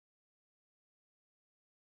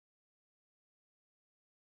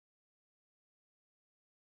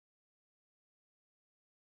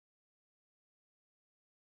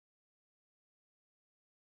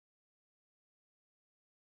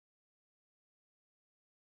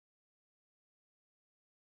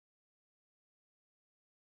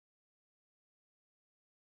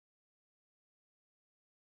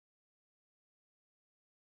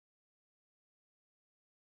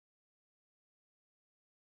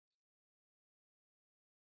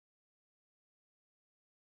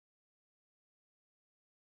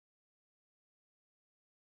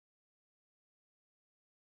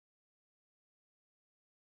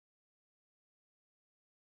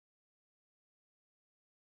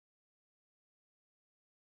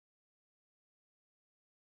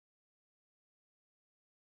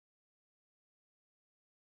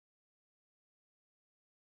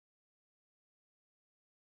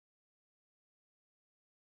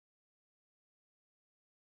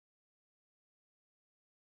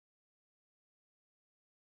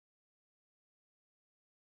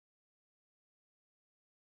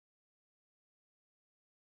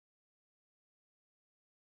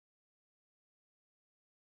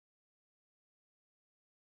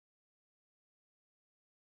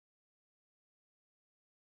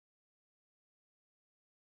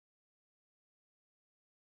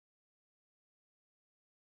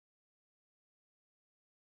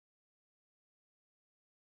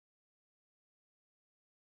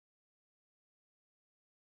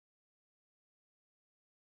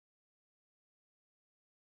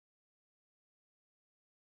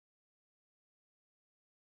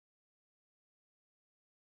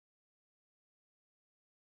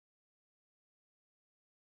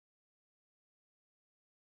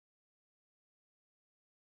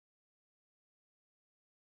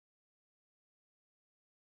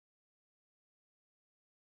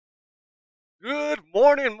Good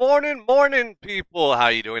morning, morning, morning, people. How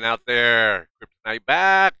you doing out there? Kryptonite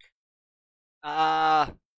back.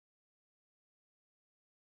 Uh,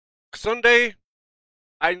 Sunday,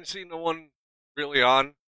 I didn't see no one really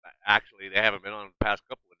on. Actually, they haven't been on the past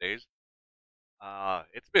couple of days.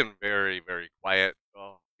 It's been very, very quiet.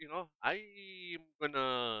 So, I'm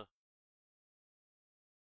gonna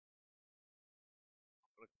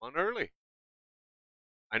come on early.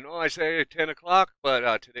 I know I say 10 o'clock,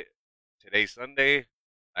 but today's Sunday.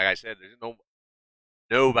 Like I said, there's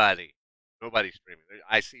nobody, nobody streaming.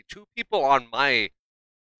 I see two people on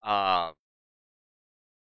uh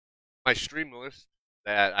my stream list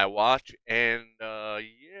that I watch, and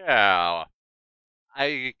yeah,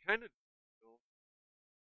 I kind of,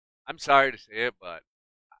 I'm sorry to say it, but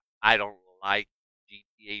I don't like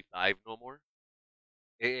GTA 5 no more.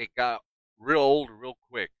 It got real old real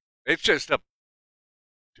quick. It's just to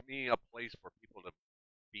me, a place for people to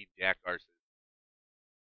be jackarsons.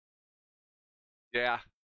 Yeah,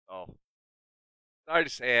 so sorry to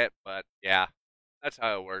say it, but yeah, that's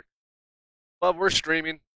how it works. But we're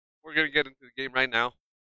streaming. We're gonna get into the game right now.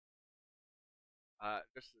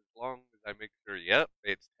 Just as long as I make sure, yep,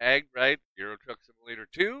 it's tagged right. Euro Truck Simulator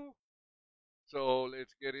 2. So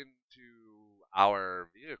let's get into our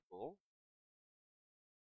vehicle.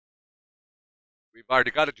 We've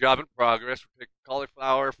already got a job in progress. We're taking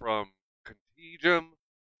cauliflower from Contagium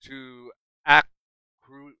to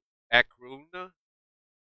Acru- Acruna?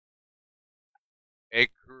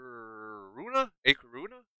 Acruna?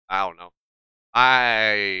 I don't know.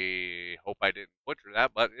 I hope I didn't butcher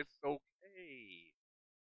that, but it's okay.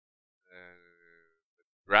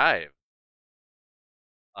 Drive.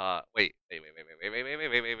 Wait.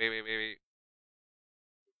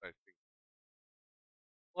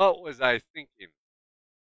 What was I thinking?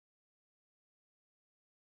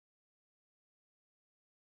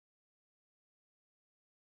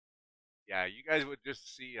 Yeah, you guys would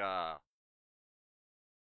just see,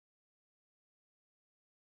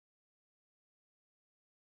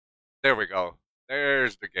 there we go.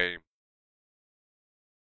 There's the game.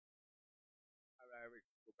 Alright, we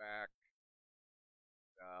can go back.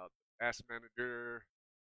 The task manager.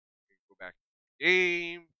 We can go back to the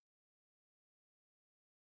game.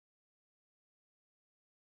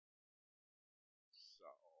 So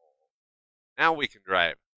now we can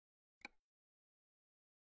drive.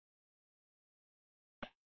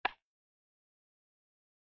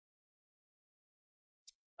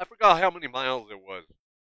 I forgot how many miles it was.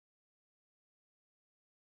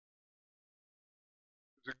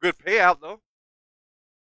 It's a good payout though.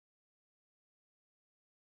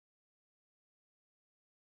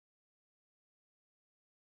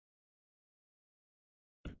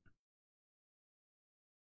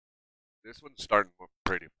 This one's starting off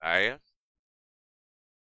pretty fast.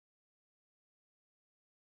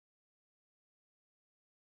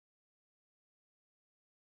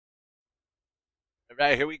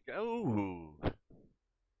 Alright, here we go.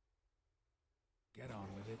 Get on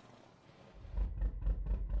with it.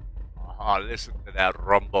 Ah, listen to that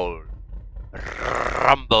rumble.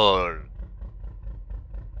 Rumble.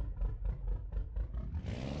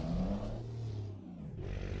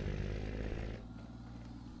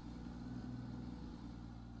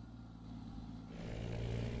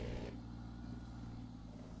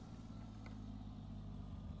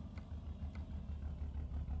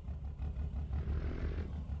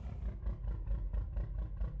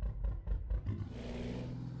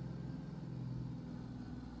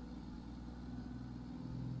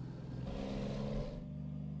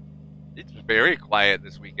 It's very quiet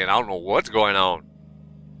this weekend. I don't know what's going on.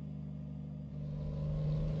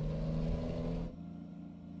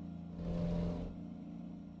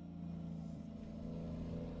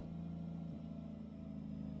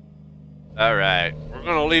 Alright, we're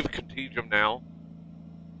gonna leave Contagium now.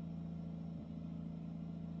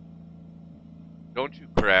 Don't you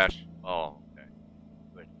crash. Oh, okay.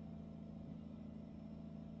 Good.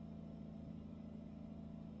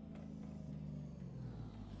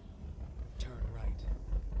 Turn right.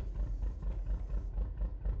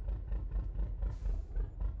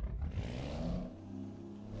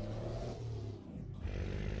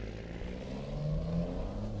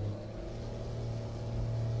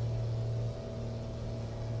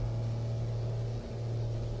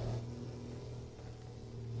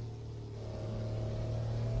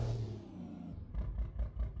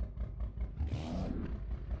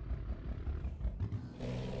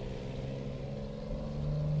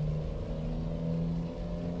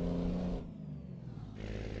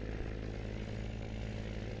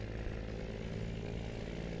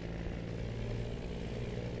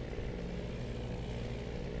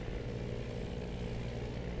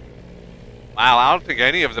 Wow, I don't think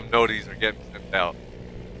any of them know these are getting sent out.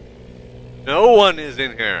 No one is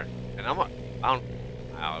in here. And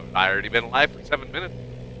I already been alive for 7 minutes.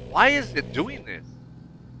 Why is it doing this?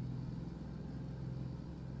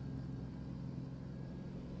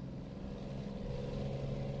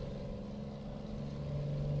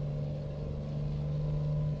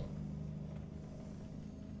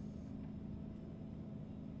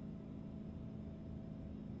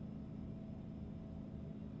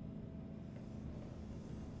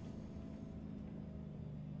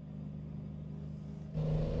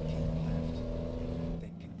 Keep left,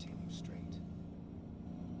 then continue straight.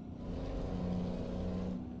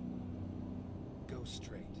 Go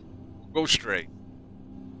straight. Go straight.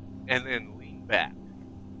 And then lean back.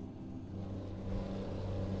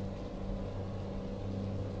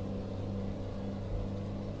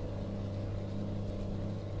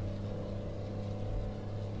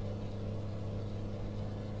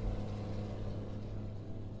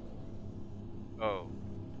 Oh.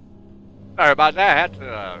 Sorry about that. I had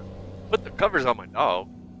to put the covers on my dog.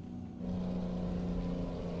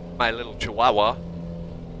 My little chihuahua.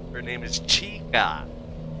 Her name is Chica.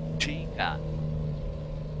 Chica.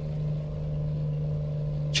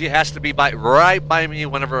 She has to be right by me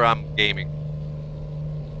whenever I'm gaming.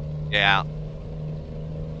 Yeah.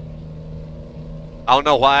 I don't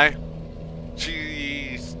know why.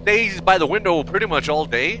 She stays by the window pretty much all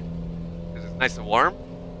day because it's nice and warm.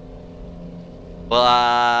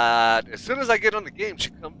 But as soon as I get on the game, she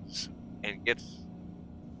comes and gets.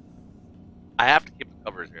 I have to keep the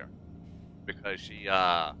covers here because she,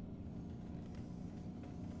 yeah,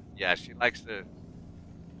 she likes to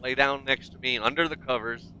lay down next to me under the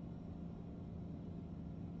covers.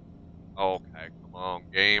 Okay, come on,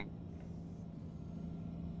 game.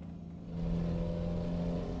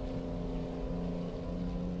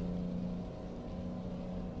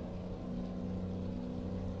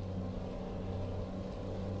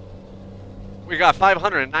 We got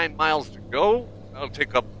 509 miles to go. That'll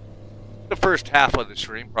take up the first half of the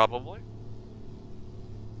stream, probably.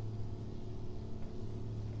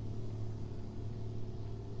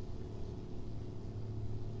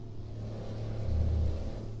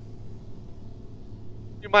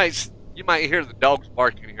 You might hear the dogs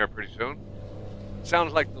barking here pretty soon.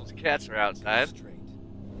 Sounds like those cats are outside. Go straight.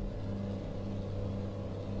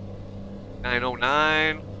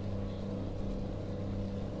 909.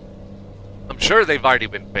 I'm sure they've already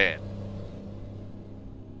been fed.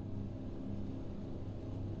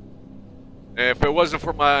 If it wasn't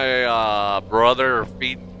for my brother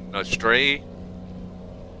feeding a stray,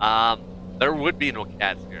 there would be no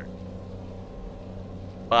cats here.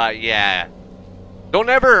 But yeah, don't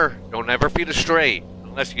ever feed a stray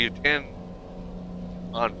unless you intend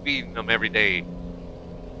on feeding them every day.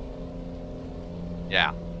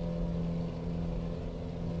 Yeah.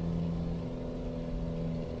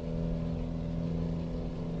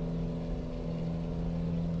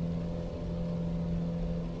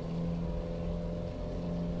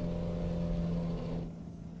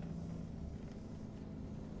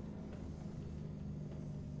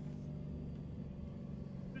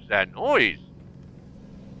 That noise?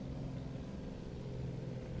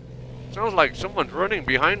 Sounds like someone's running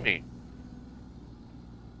behind me.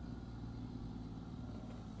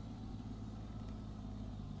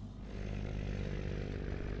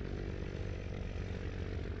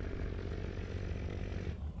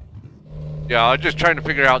 Yeah, I'm just trying to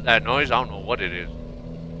figure out that noise. I don't know what it is.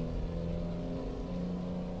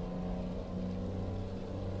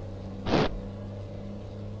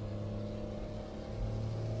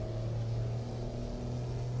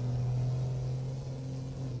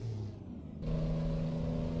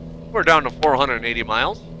 We're down to 480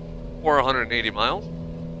 miles. 480 miles.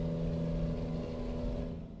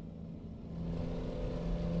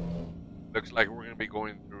 Looks like we're going to be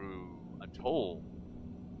going through a toll.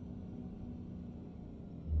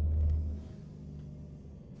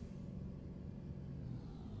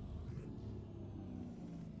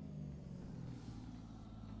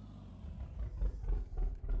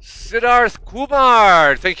 Siddharth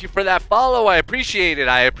Kumar, thank you for that follow. I appreciate it.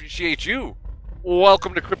 I appreciate you.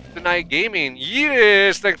 Welcome to Kryptonite Gaming.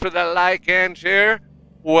 Yes, thanks for that like and share.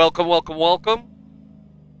 Welcome, welcome, welcome.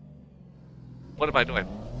 What am I doing?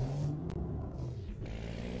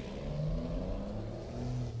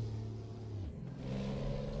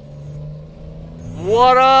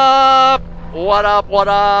 What up? What up? What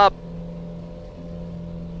up?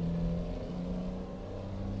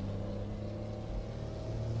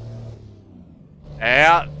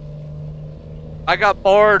 Yeah. I got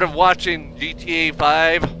bored of watching GTA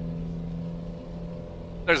 5.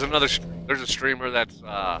 There's a streamer that's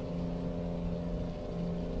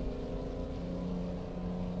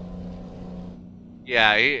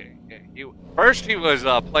Yeah, he first he was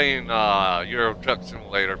playing Euro Truck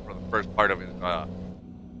Simulator for the first part of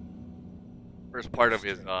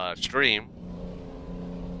his stream.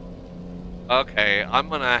 Okay, I'm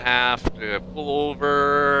gonna have to pull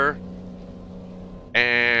over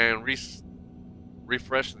and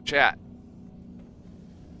refresh the chat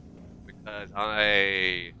because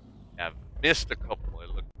I have missed a couple.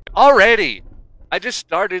 It looked already. I just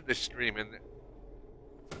started the stream and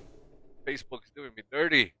Facebook's doing me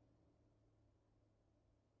dirty.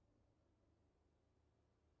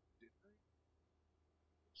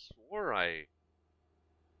 Swore I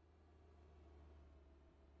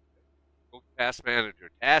go task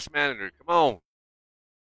manager. Task manager, come on.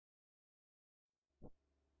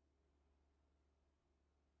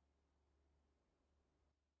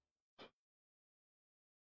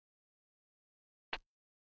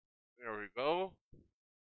 There we go.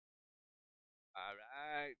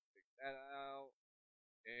 Alright, take that out.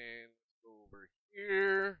 And let's go over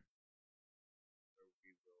here. We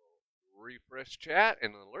will refresh chat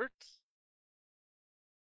and alerts.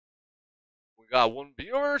 We got one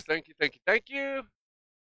viewer. Thank you, thank you, thank you.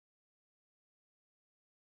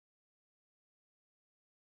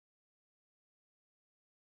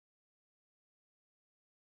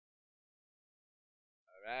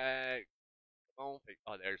 Alright. Come on.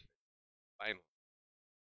 Oh, there's finally.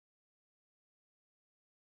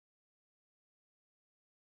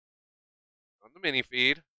 On the mini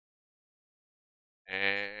feed.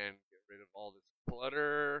 And get rid of all this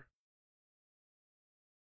clutter.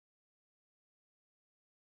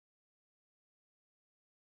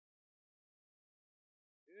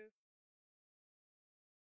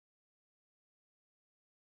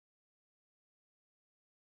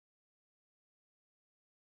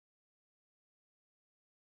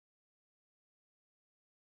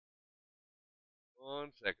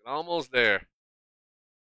 One second. Almost there.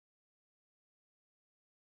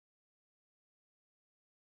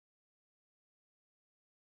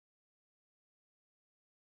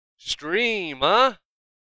 Stream, huh?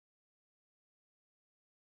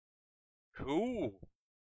 Cool.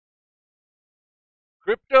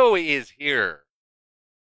 Crypto is here.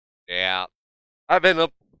 Yeah. I've been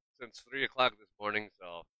up since 3 o'clock this morning,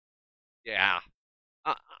 so yeah.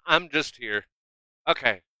 I'm just here.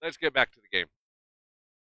 Okay, let's get back to the game.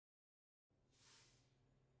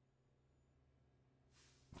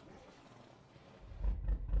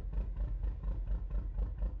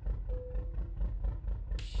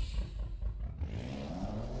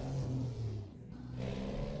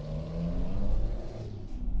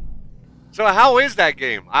 So how is that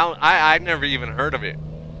game? I never even heard of it.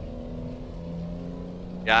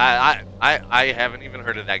 Yeah, I haven't even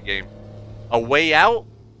heard of that game. A Way Out?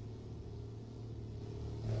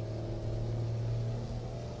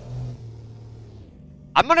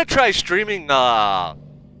 I'm gonna try streaming what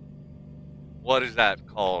is that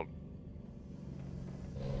called?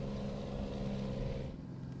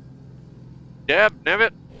 Deb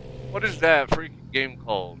Nevitt? What is that freaking game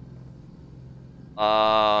called?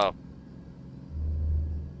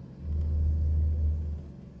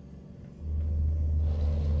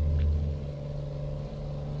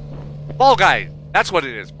 Fall Guys. That's what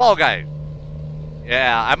it is. Fall Guys.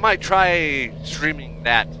 Yeah, I might try streaming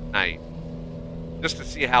that tonight, just to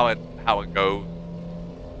see how it goes.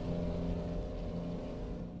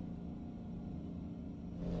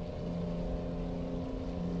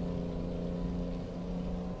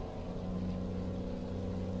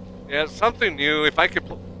 Yeah, something new. If I could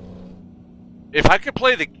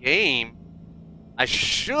play the game, I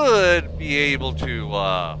should be able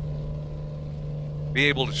to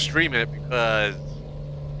stream it because,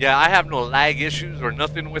 yeah, I have no lag issues or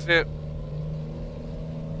nothing with it.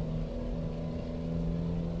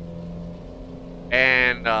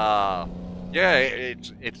 And yeah,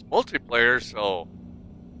 it's multiplayer, so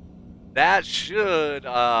that should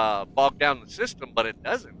bog down the system, but it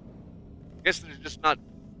doesn't. I guess there's just not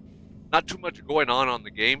too much going on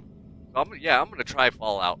the game. So I'm gonna try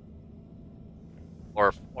Fallout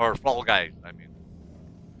or Fall Guys. I mean,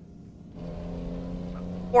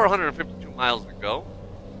 452 miles to go.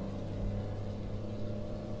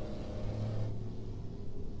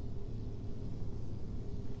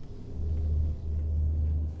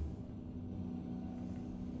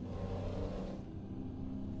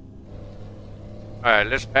 All right,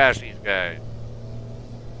 let's pass these guys.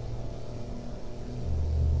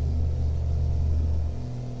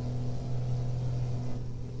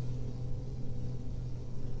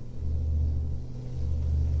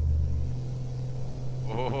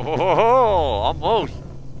 Oh, almost.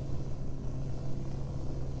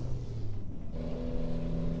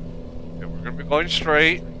 Okay, we're gonna be going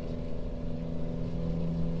straight.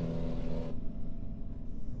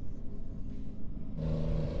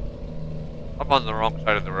 I'm on the wrong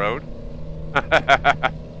side of the road.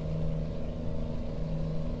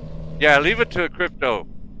 Yeah, leave it to Crypto.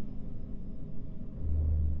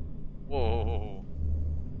 Whoa.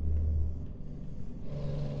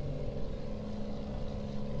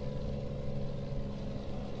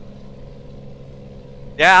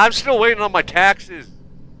 Yeah, I'm still waiting on my taxes.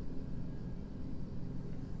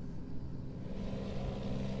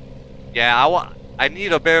 Yeah, I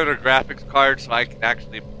need a better graphics card so I can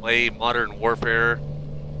actually play Modern Warfare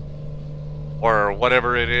or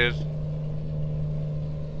whatever it is.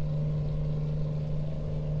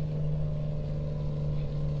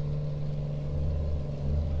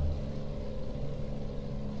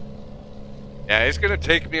 Yeah, it's gonna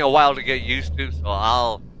take me a while to get used to, so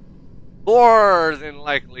I'll more than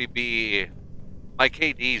likely be, my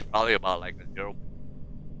KD is probably about like a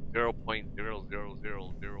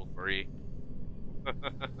 0.00003. Do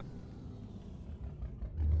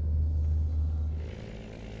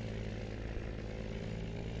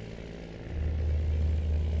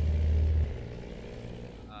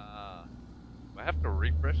I have to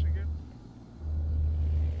refresh again?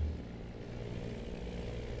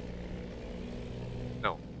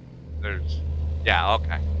 No. There's... Yeah,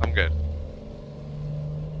 okay. I'm good.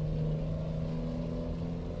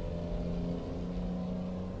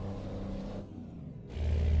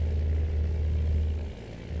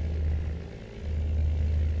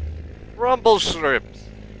 Rumble strips.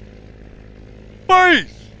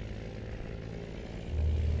 Base!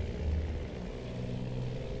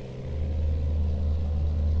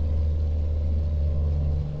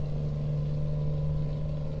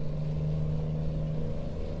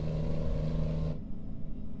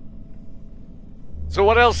 So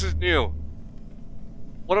what else is new?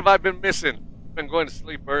 What have I been missing? Been going to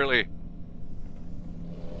sleep early.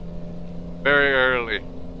 Very early.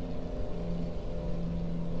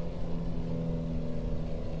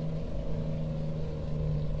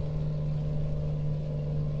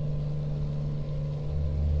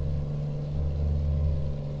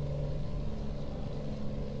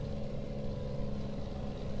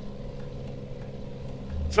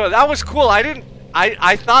 So that was cool. I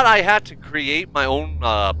thought I had to create my own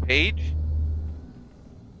page,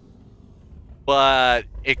 but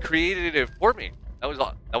it created it for me. That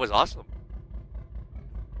was awesome.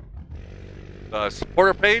 The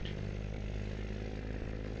supporter page.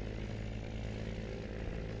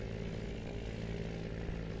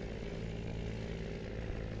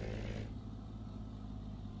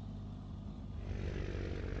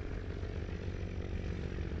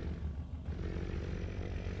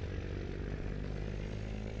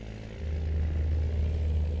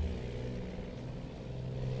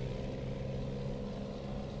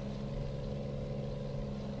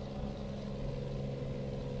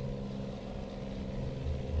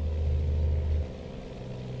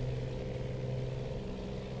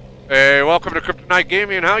 Hey, welcome to Kryptonite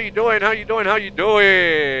Gaming. How you doing? How you doing? How you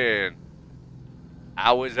doing?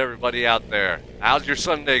 How is everybody out there? How's your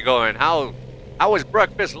Sunday going? How was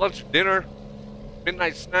breakfast, lunch, dinner,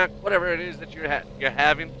 midnight snack, whatever it is that you're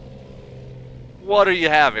having? What are you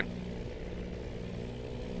having?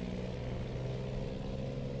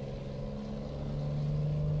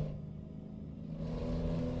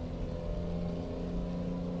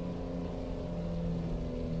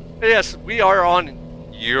 Yes, we are on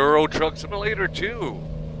Euro Truck Simulator 2.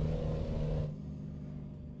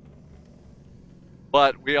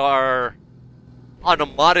 But we are on a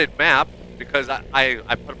modded map because I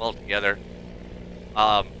put them all together.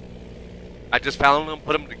 I just found them,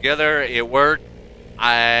 put them together, it worked.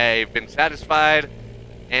 I've been satisfied,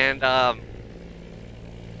 and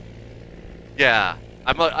yeah,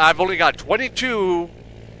 I've only got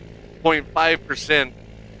 22.5%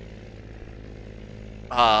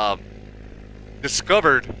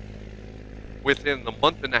 discovered within the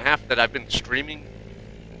month and a half that I've been streaming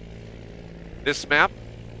this map.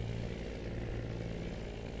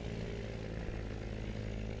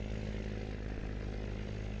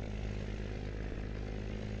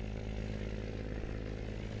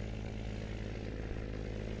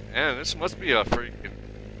 Man, this must be a freaking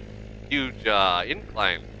huge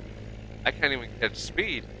incline. I can't even catch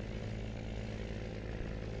speed.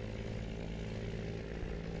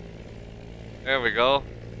 There we go.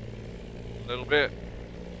 A little bit.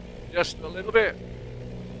 Just a little bit.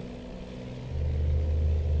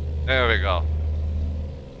 There we go.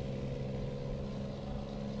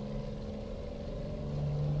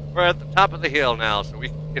 We're at the top of the hill now, so we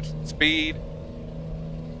can get some speed.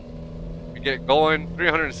 We get going.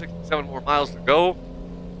 367 more miles to go.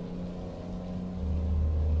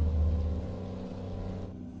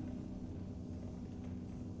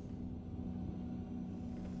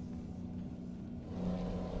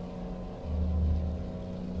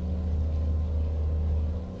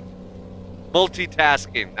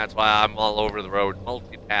 Multitasking. That's why I'm all over the road.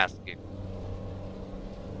 Multitasking.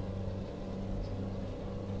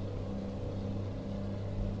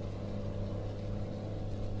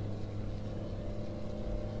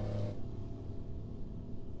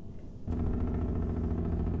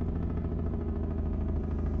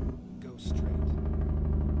 Go straight.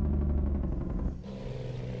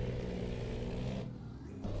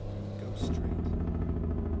 Go straight.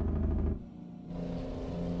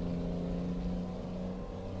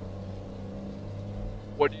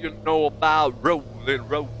 What do you know about rolling,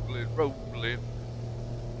 rolling, rolling?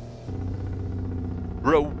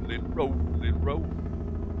 Rolling, rolling, rolling.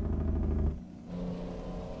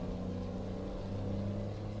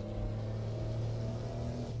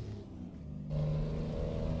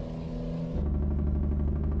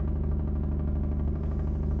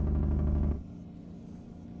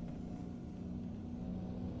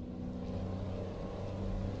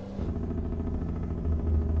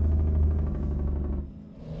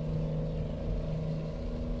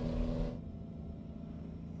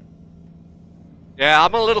 Yeah,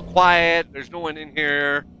 I'm a little quiet. There's no one in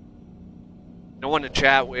here. No one to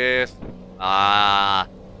chat with. I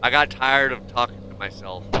got tired of talking to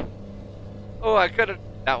myself. Oh, I could have.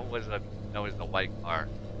 That was the white car.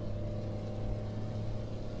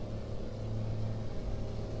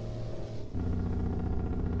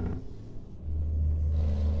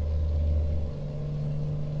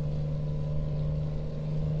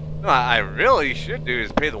 No, I really should do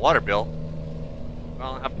is pay the water bill. I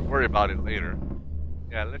don't have to worry about it later.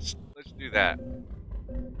 Yeah, let's do that.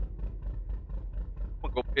 I'm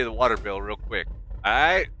gonna go pay the water bill real quick.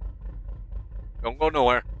 Alright? Don't go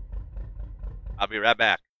nowhere. I'll be right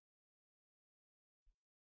back.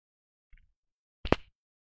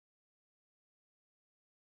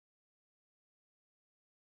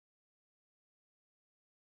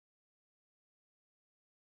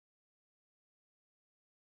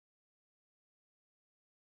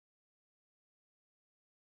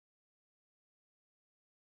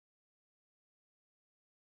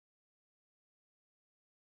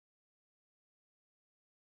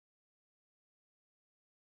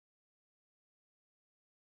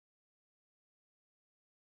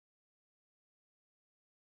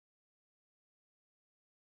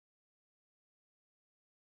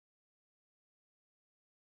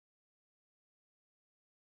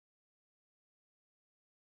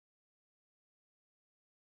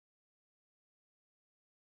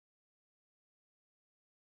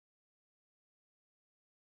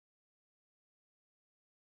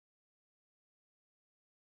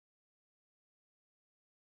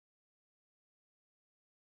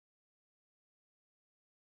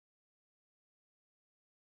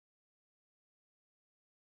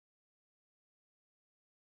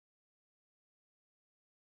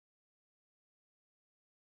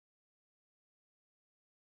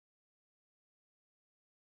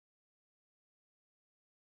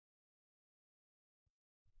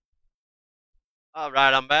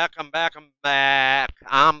 Alright, I'm back, I'm back, I'm back.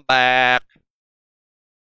 I'm back.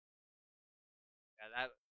 Yeah,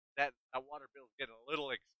 that water bill's getting a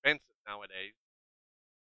little expensive nowadays.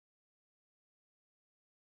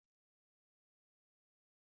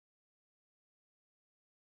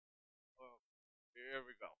 Oh, here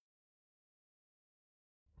we go.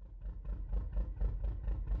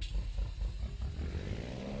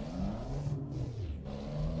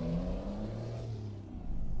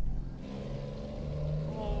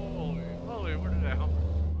 Holy, holy, where did that Hummer?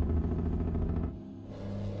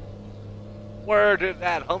 Where did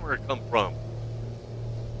that Hummer come from?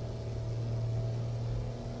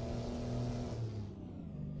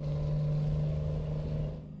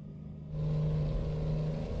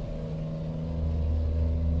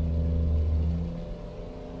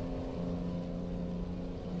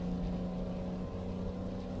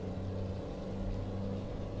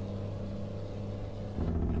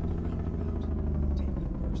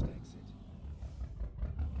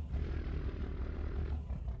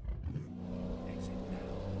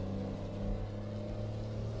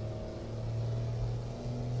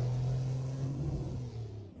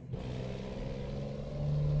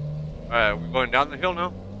 Alright, we're going down the hill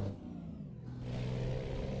now?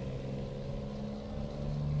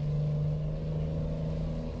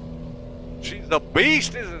 She's a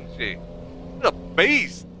beast, isn't she? She's a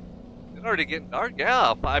beast. It's already getting dark.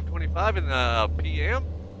 Yeah, 5:25 in the PM.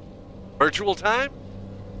 Virtual time?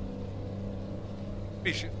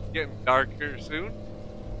 Be getting dark here soon.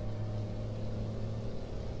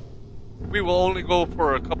 We will only go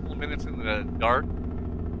for a couple of minutes in the dark.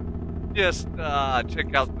 Just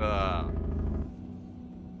check out the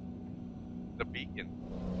beacon.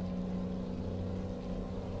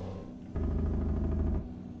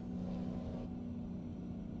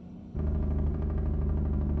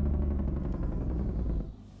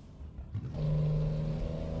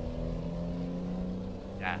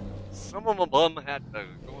 Yeah, some of them had to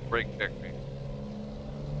go and brake check me.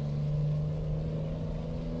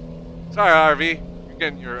 Sorry, RV, you're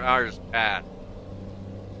getting your hours passed.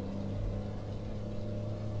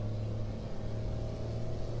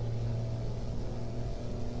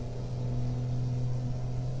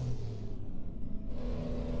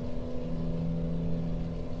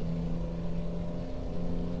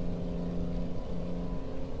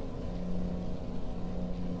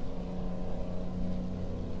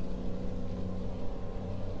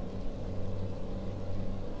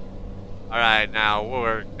 Alright, now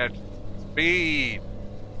we're catching speed.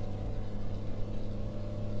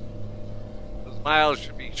 Those miles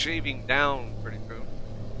should be shaving down pretty soon.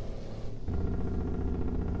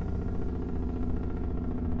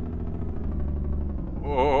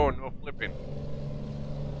 Oh, no flipping.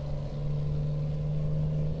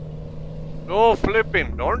 No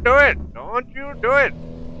flipping. Don't do it. Don't you do it.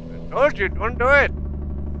 I told you, don't do it.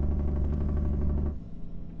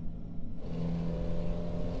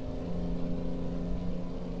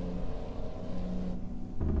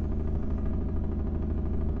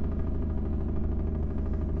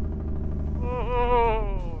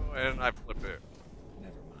 And I flip it.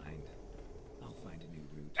 Never mind. I'll find a new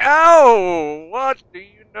route. Ow! What do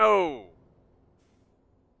you know?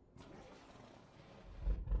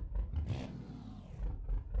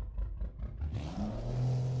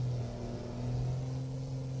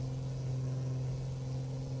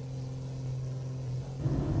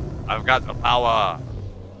 I've got the power.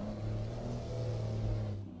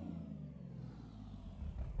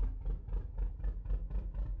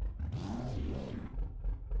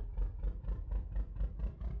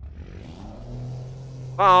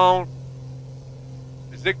 Oh,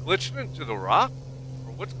 is it glitching into the rock?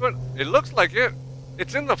 Or what's going? It looks like it.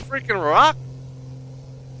 It's in the freaking rock.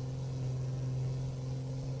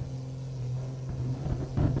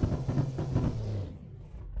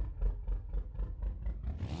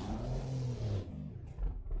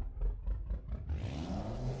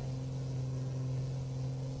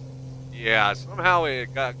 Yeah, somehow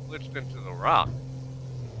it got glitched into the rock.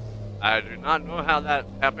 I do not know how that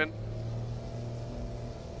happened.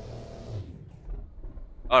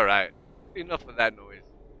 Alright, enough of that noise.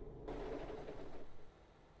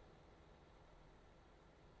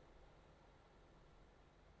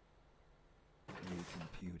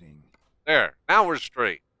 Recomputing. There, now we're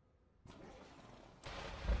straight.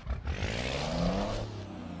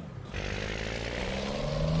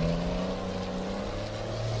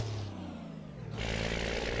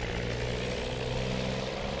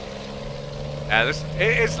 Yeah,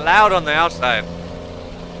 it's loud on the outside.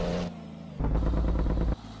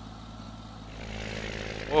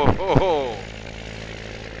 Whoa, ho, ho.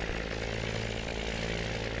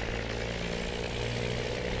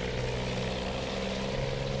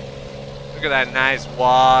 Look at that nice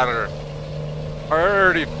water.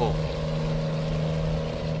 Pretty full.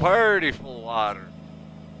 Pretty full water.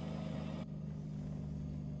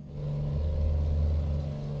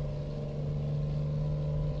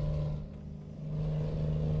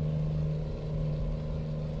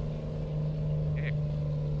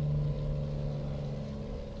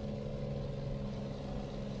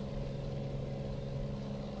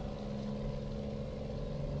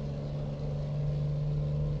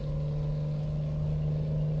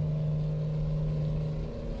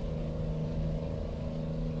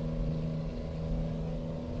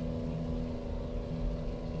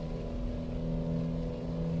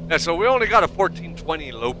 Yeah, so we only got a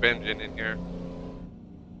 1420 Lope engine in here.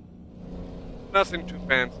 Nothing too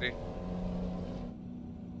fancy.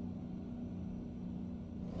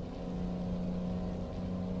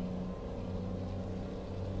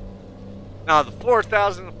 Now the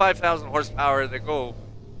 4,000 and 5,000 horsepower,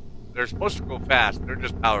 they're supposed to go fast. They're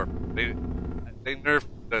just powerful. They nerfed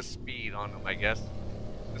the speed on them, I guess.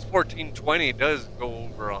 This 1420 does go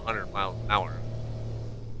over 100 miles an hour,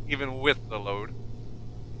 even with the load.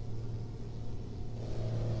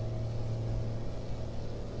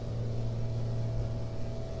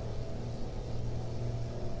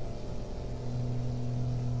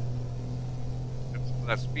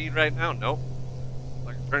 That speed right now? Nope.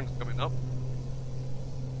 Like a turn's coming up.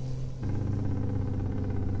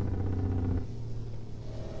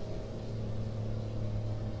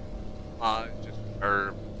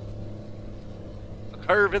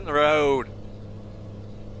 curving the road.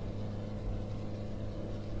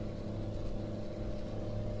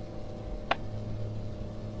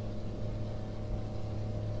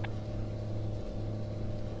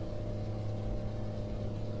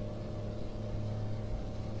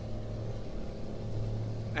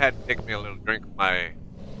 I had to take me a little drink of my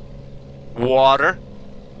water.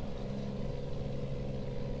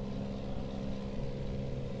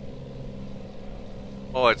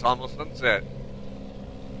 Oh, it's almost sunset.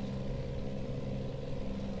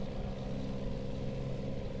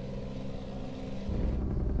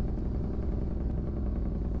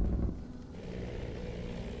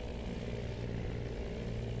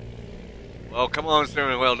 Well, come on,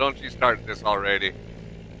 steering wheel, don't you start this already.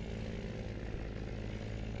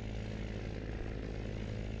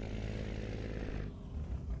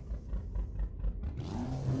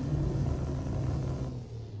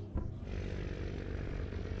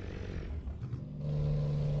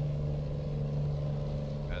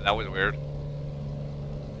 That was weird.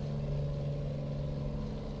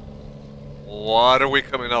 What are we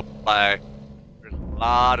coming up by? There's a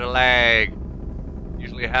lot of lag.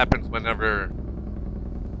 Usually happens whenever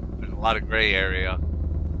there's a lot of gray area.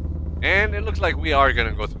 And it looks like we are going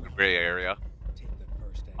to go through the gray area. Take the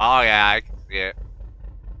first exit. Oh yeah, I can see it.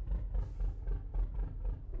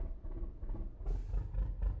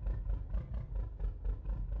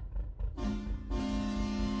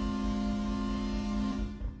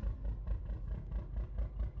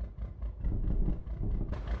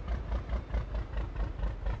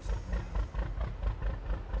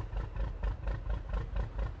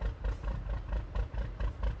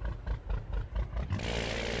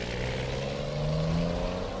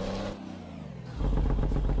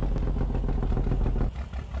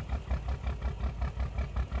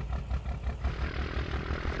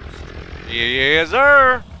 Yes,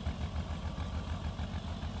 sir.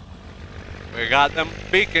 We got them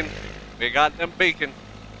beacon. We got them beacon.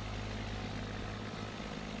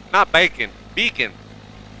 Not bacon, beacon.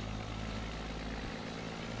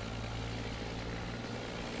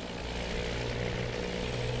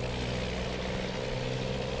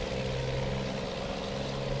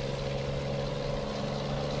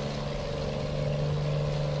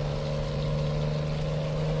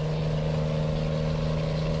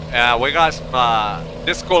 We got some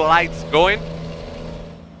disco lights going.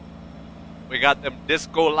 We got them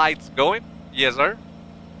disco lights going. Yes, sir.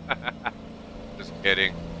 Just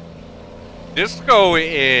kidding. Disco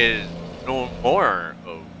is no more.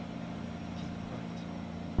 Oh.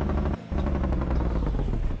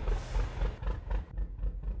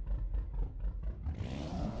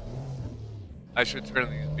 I should turn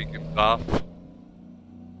these beacons off.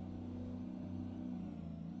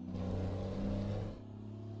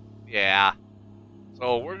 Yeah.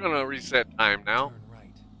 So we're gonna reset time now. Turn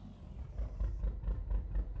right.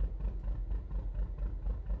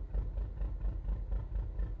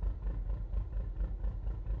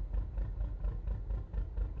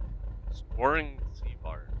 Storing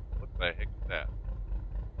C-bar. What the heck is that?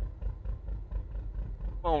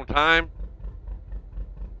 Phone time.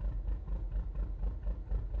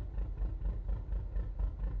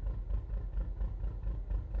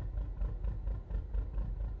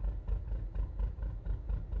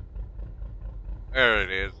 There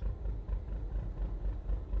it is.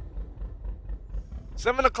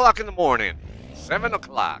 7 o'clock in the morning. 7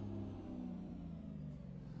 o'clock.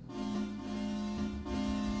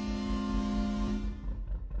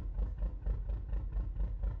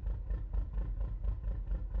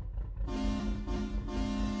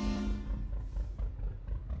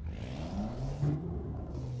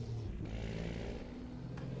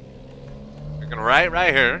 Taking a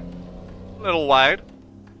right here. A little wide.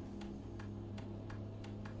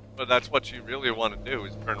 But that's what you really want to do,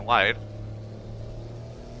 is turn wide.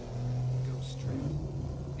 Go straight.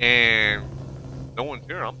 And no one's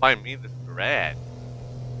here. I'm buying me this Durad.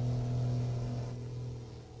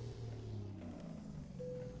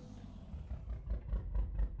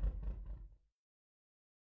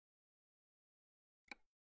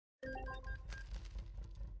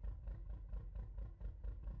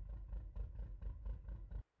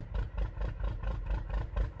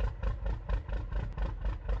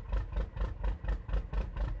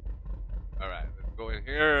 Alright, let's go in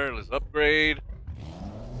here. Let's upgrade.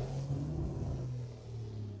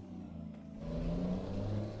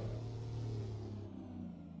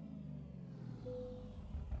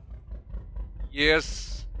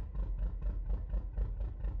 Yes.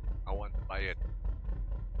 I want to buy it.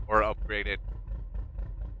 Or upgrade it.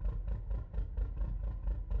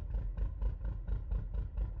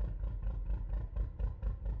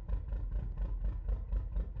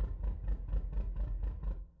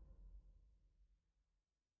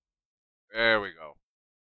 There we go.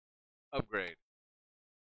 Upgrade.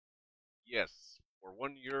 Yes. For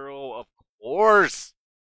 €1, of course.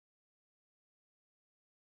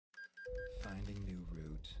 Finding new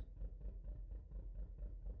route.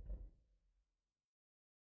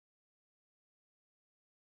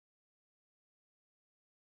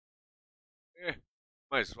 Eh,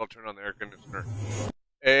 might as well turn on the air conditioner.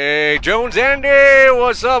 Hey, Jones Andy,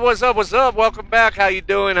 what's up? What's up? What's up? Welcome back. How you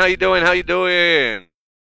doing? How you doing? How you doing?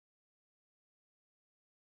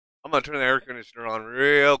 I'm gonna turn the air conditioner on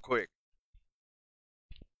real quick.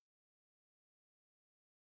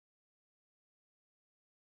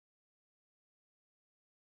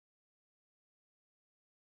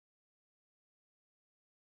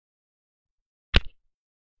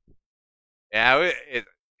 Yeah, it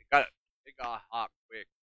got hot quick.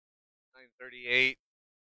 9:38,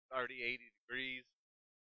 already 80 degrees.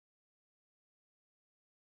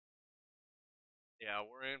 Yeah,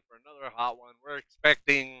 we're in for another hot one. We're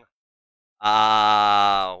expecting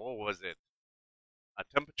what was it? A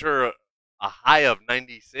temperature, a high of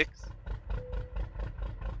 96.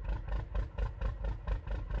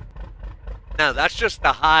 Now that's just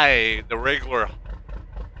the high, the regular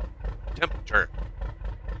temperature.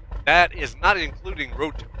 That is not including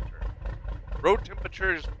road temperature. Road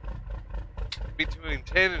temperatures between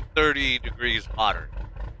 10 and 30 degrees hotter.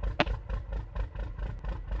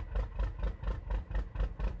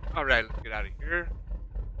 All right, let's get out of here.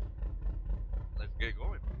 Let's get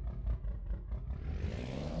going.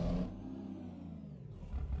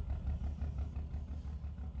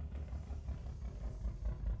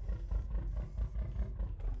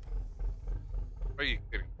 Are you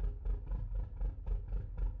kidding?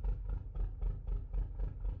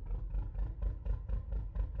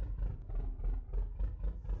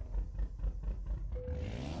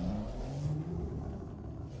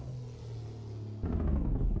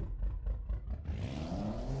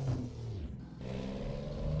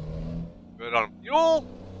 Good on fuel.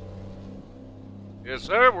 Yes,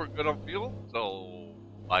 sir. We're good on fuel. So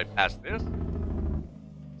bypass this.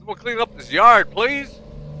 Someone clean up this yard, please.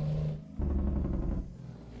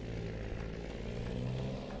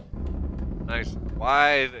 Nice and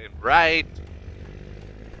wide and bright.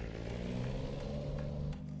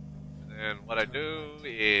 And then what I do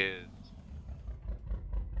is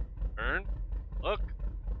turn, look,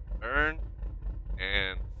 turn,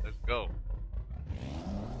 and let's go.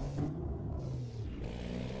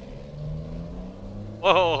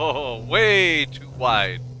 Whoa, way too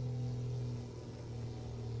wide.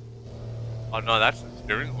 Oh no, that's the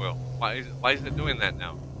steering wheel. Why is it doing that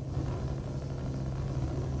now?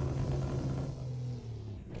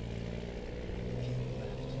 Keep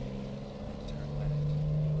left. Turn left.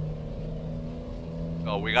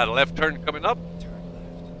 Oh, we got a left turn coming up. Turn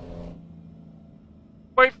left.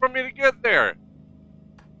 Wait for me to get there.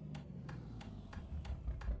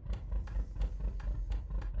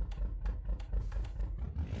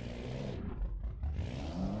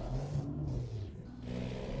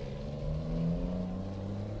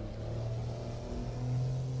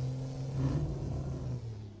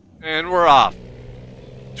 And we're off.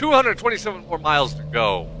 227 more miles to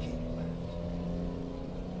go. Keep left.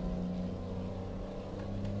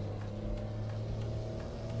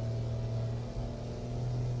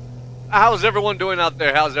 How's everyone doing out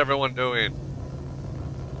there? How's everyone doing?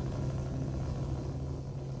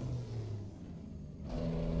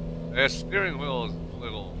 The steering wheel is a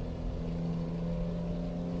little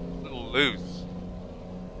loose.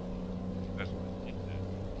 That's what she said.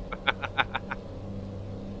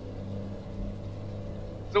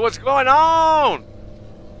 So what's going on?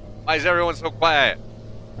 Why is everyone so quiet?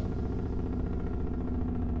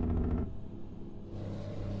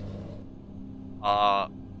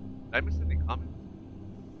 Did I miss any comments?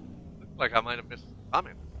 Looks like I might have missed a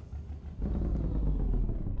comment.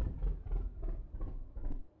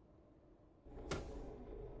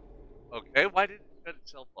 Okay, why did it shut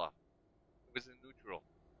itself off? It was in neutral.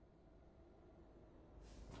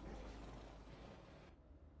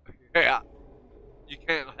 Yeah, you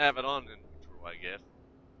can't have it on in neutral, I guess.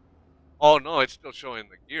 Oh no, it's still showing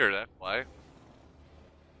the gear, that's why.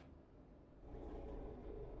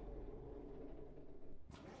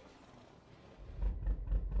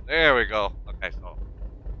 There we go. Okay, so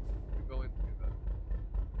we go into the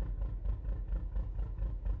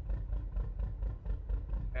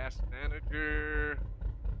task manager.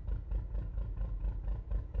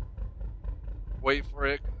 Wait for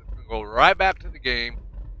it, 'cause it's gonna go right back to the game.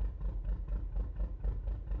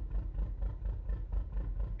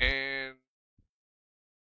 And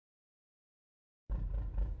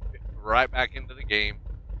right back into the game.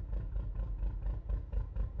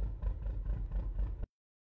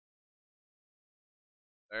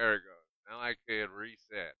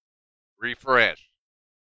 it. Refresh.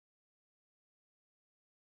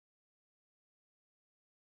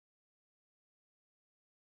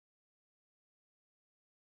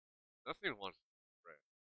 Nothing wants to refresh.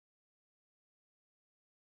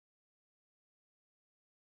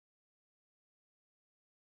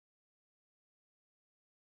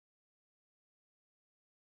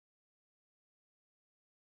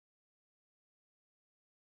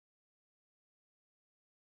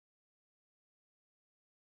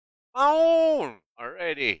 Phone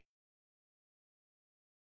already.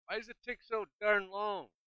 Why does it take so darn long?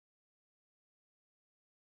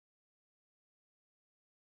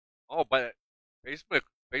 Oh, but Facebook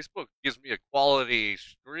Facebook gives me a quality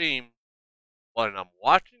stream when I'm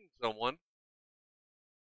watching someone,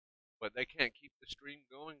 but they can't keep the stream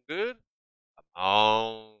going good. Come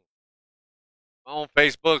on. Come on,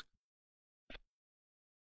 Facebook.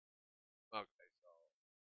 Okay, so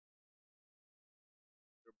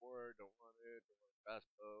you're bored, don't want it, don't want fast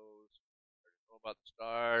post, already know about the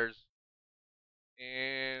stars,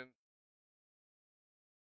 and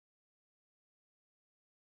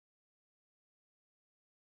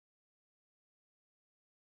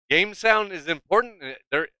game sound is important.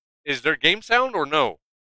 There is there game sound or no?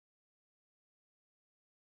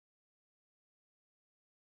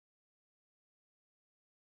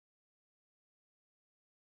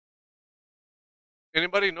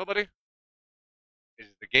 Anybody? Nobody? Is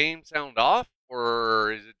the game sound off,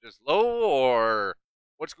 or is it just low, or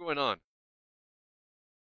what's going on?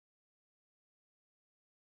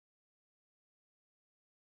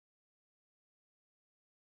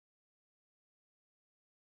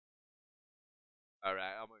 All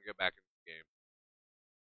right, I'm gonna get back into the game.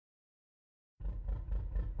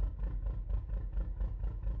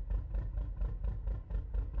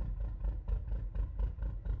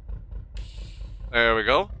 There we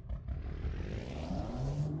go.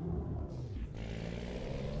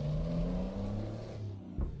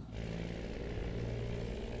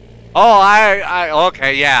 Oh,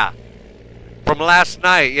 okay, yeah. From last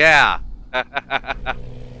night, yeah.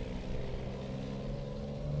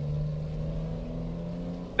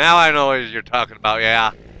 Now I know what you're talking about,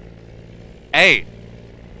 yeah. Hey,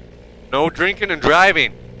 no drinking and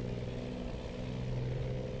driving.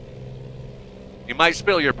 You might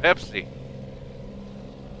spill your Pepsi.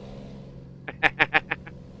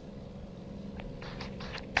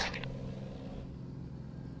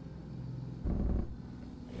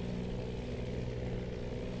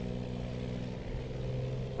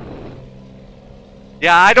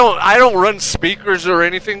 Yeah, I don't run speakers or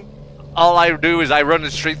anything. All I do is I run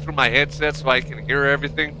it straight through my headset so I can hear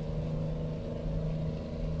everything.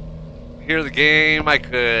 Hear the game, I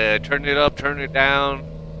could turn it up, turn it down.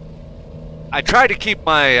 I try to keep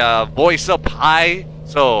my voice up high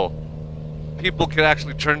so people can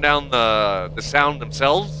actually turn down the sound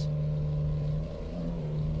themselves.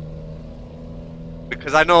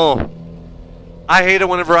 Because I know I hate it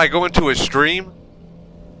whenever I go into a stream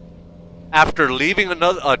after leaving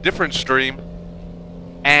a different stream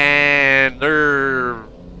and their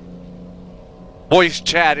voice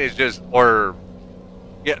chat is just, or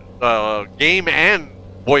yeah, the game and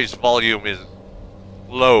voice volume is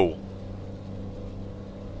low,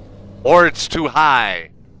 or it's too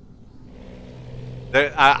high.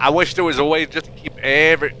 I wish there was a way just to keep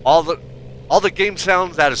all the game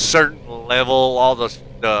sounds at a certain level, all the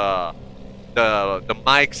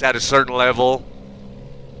mics at a certain level.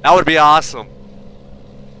 That would be awesome.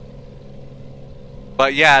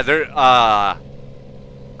 But yeah, I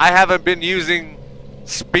haven't been using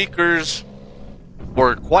speakers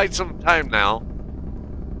for quite some time now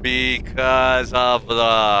because of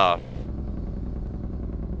the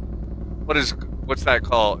what's that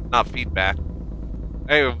called? Not feedback.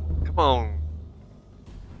 Hey, come on.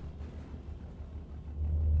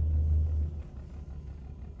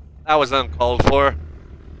 That was uncalled for.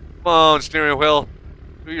 Come on, steering wheel.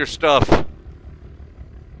 Do your stuff.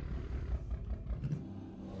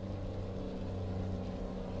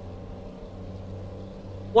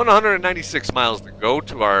 $196 miles to go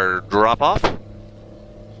to our drop-off.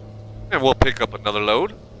 And we'll pick up another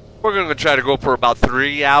load. We're going to try to go for about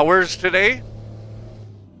 3 hours today.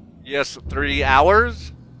 Yes, 3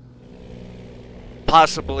 hours.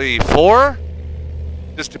 Possibly 4.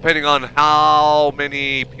 Just depending on how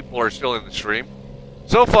many people are still in the stream.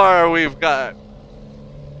 So far, we've got...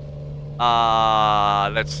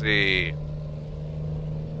 let's see.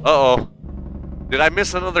 Uh-oh. Did I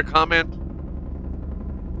miss another comment?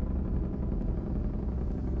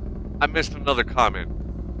 I missed another comment.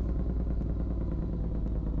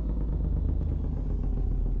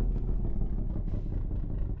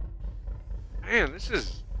 Man, this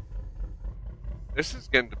is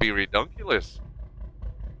getting to be redunculous.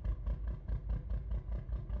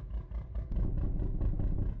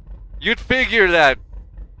 You'd figure that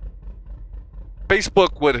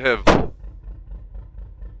Facebook would have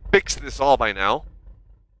fixed this all by now.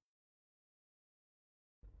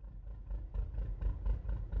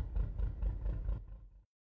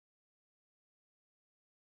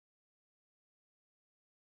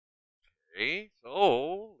 Okay,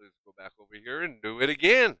 so let's go back over here and do it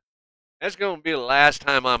again. That's going to be the last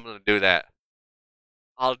time I'm going to do that.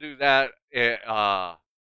 I'll do that. All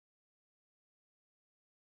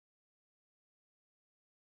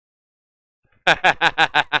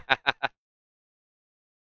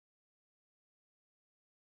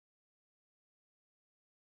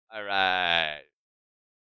right.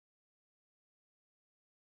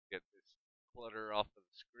 Get this clutter off of the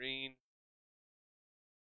screen.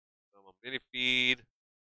 I'm a mini feed.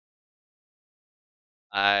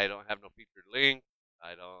 I don't have no featured link.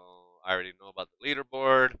 I already know about the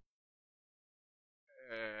leaderboard.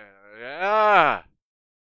 Yeah.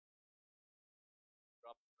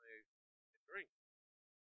 Drop my drink.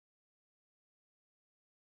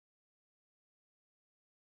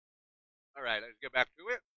 All right, let's get back to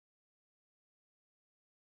it.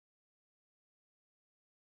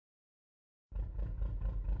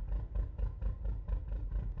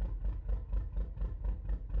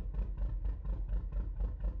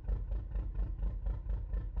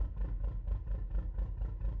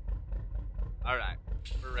 All right,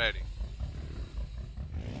 we're ready.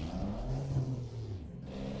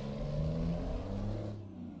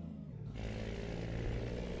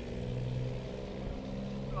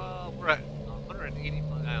 We're at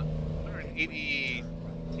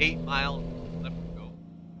 188 miles left to go.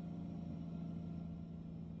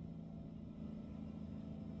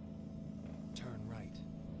 Turn right.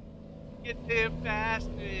 Get there fast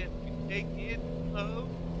and we take it slow.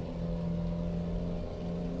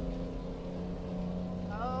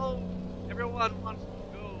 Oh, everyone wants to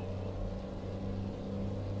go.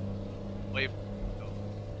 Wait for me to go.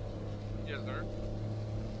 Yes, sir.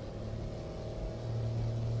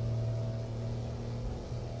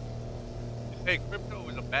 Hey, Crypto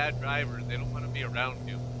is a bad driver. They don't want to be around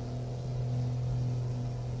him.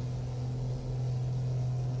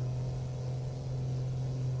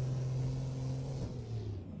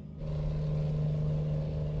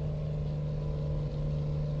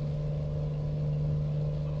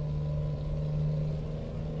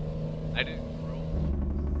 I didn't throw.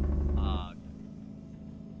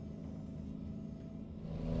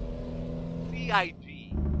 CIG.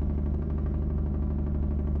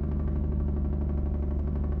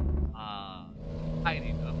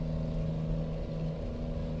 Hiding up.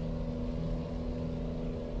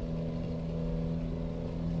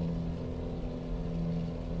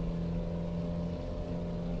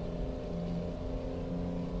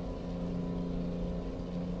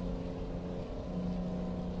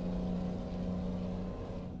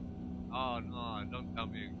 Oh no, don't tell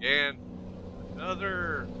me again.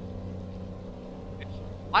 Another.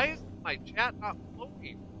 Why is my chat not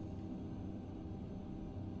floating?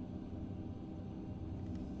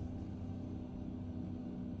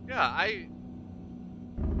 Yeah,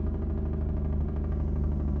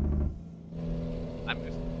 I'm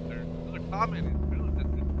just, there's another comment. It's real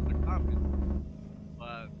that there's another comment.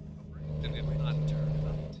 But for some reason it's not. Turn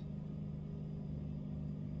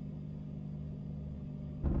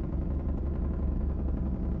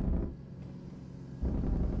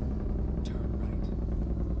right. Turn right.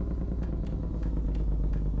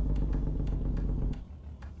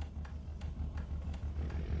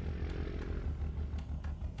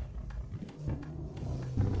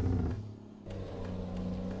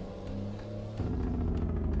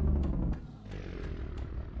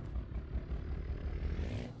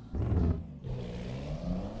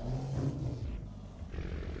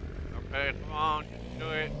 Okay, come on, just do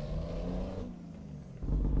it.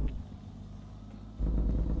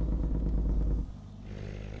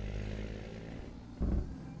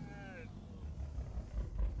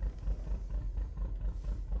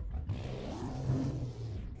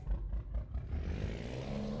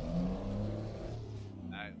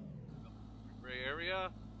 Alright, gray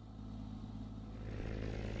area.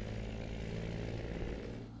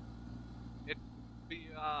 It's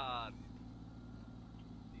beyond.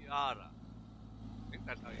 Tiara. I think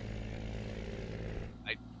that's how you say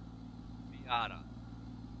it. Tiara.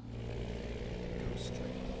 Go straight.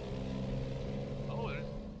 Oh, there's a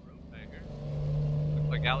road back here. Looks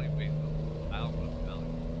like alleyways though. I don't know if alley.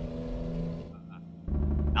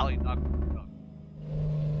 Alley doctor stuff.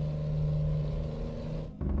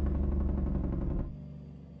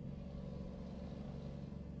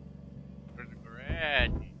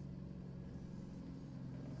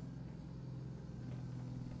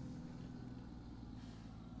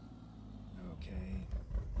 Okay,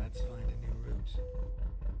 let's find a new route.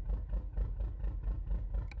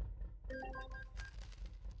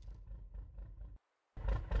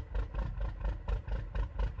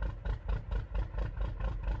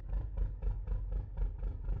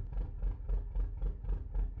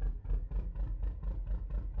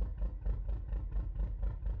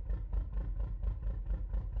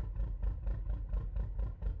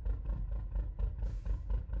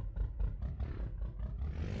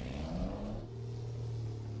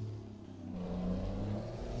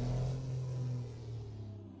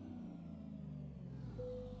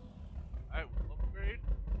 Alright, we'll upgrade.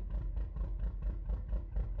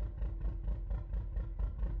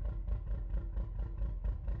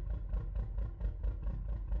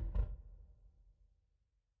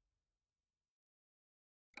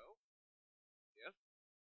 No? Yes?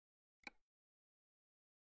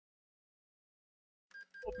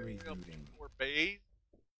 Opening up two Rebooting. more bays.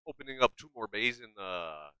 Opening up 2 more bays in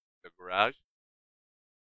the garage.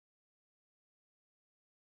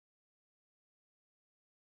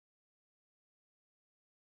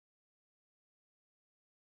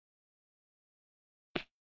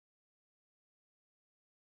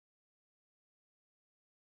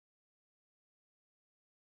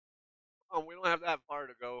 Oh, we don't have that far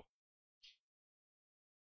to go.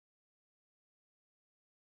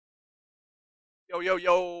 Yo, yo,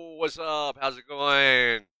 yo, what's up? How's it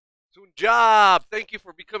going? Job, thank you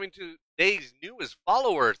for becoming today's newest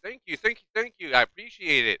follower. Thank you, thank you, thank you. I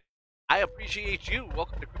appreciate it. I appreciate you.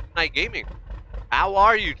 Welcome to Kryptonite Gaming. How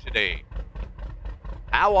are you today?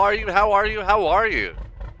 How are you? How are you? How are you?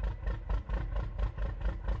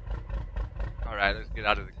 Alright, let's get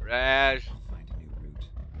out of the garage. I'll find a new route.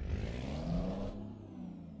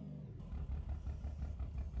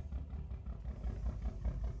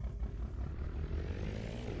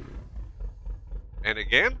 And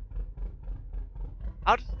again?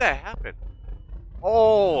 How does that happen?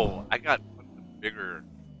 Oh, I got a bigger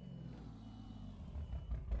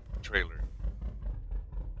trailer.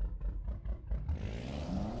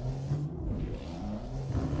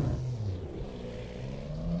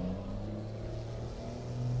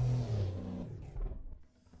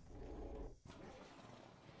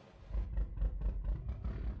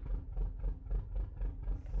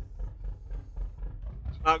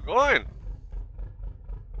 It's not going.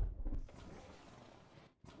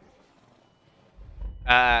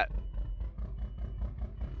 Uh,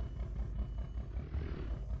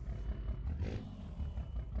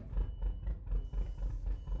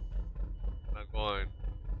 not going.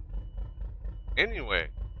 Anyway.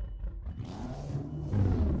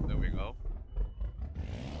 There we go.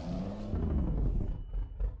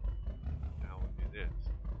 Now we'll do this.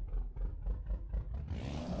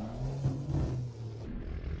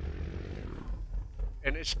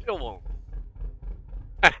 And it still won't.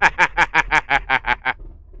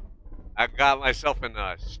 I got myself in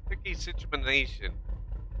a sticky situation.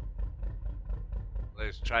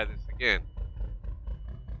 Let's try this again.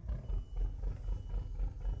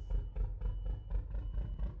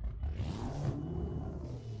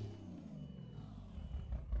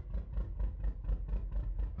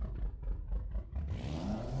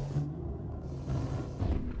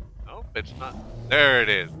 Nope, it's not. There it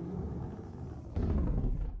is.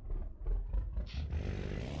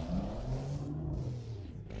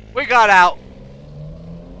 We got out.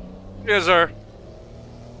 Yes, sir.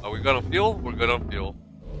 Are we good on fuel? We're good on fuel.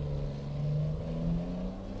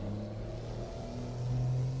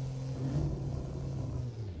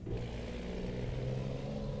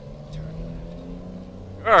 Turn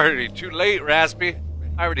left. You're already too late, Raspy.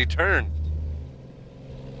 I already turned.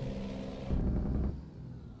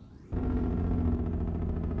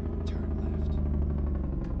 Turn left.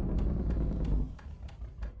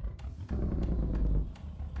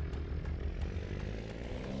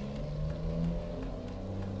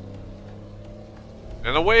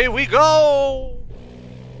 And away we go!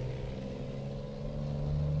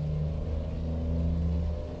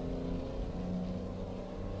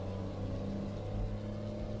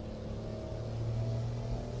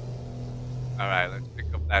 Alright, let's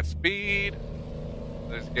pick up that speed.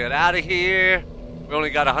 Let's get out of here. We only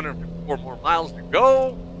got 154 more miles to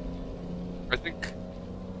go. I think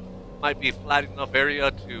might be a flat enough area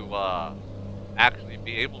to actually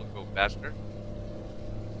be able to go faster.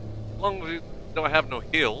 As long as we don't have no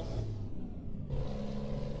hills.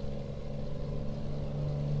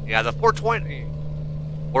 Yeah, the 420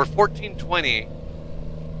 or 1420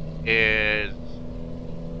 is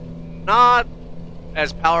not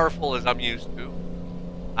as powerful as I'm used to.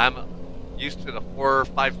 I'm used to the 4,000 or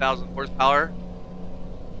 5,000 horsepower.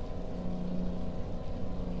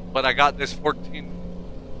 but I got this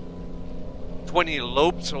 1420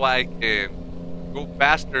 lope so I can go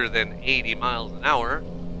faster than 80 miles an hour.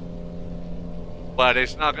 But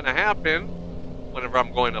it's not going to happen whenever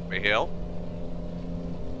I'm going up a hill.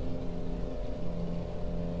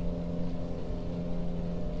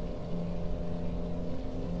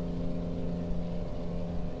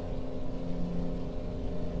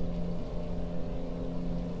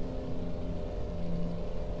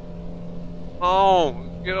 Oh,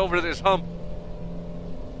 get over this hump.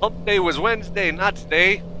 Hump day was Wednesday, not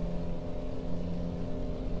today.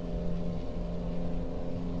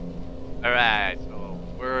 Alright, so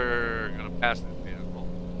we're gonna pass this vehicle.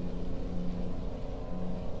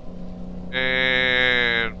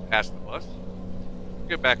 And pass the bus.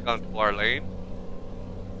 Get back onto our lane.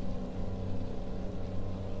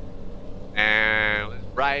 And let's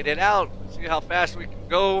ride it out. Let's see how fast we can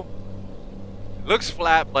go. It looks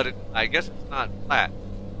flat, but I guess it's not flat.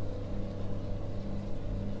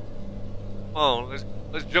 Oh,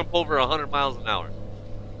 let's jump over 100 miles an hour.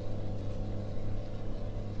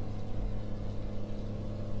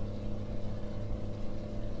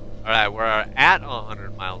 Alright, we're at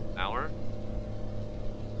 100 miles an hour.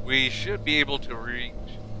 We should be able to reach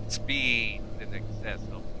speed in excess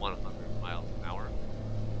of 100 miles an hour.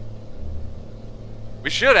 We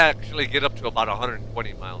should actually get up to about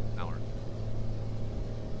 120 miles an hour.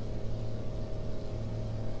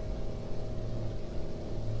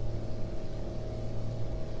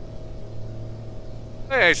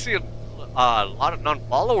 Hey, I see a lot of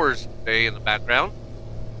non-followers today in the background.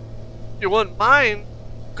 If you wouldn't mind,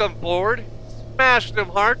 come forward, smash them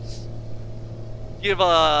hearts, give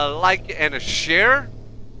a like and a share.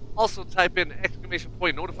 Also type in !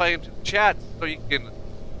 notify into the chat so you can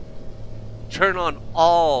turn on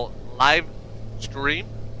all live stream.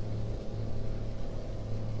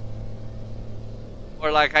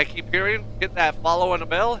 Or like I keep hearing, hit that follow and the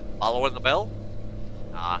bell. Follow and the bell.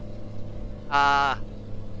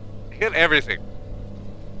 Hit everything.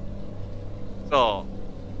 So,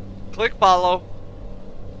 click follow,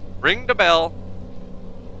 ring the bell,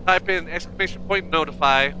 type in !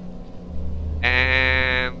 notify,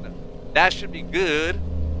 and that should be good.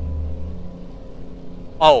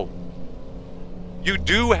 Oh, you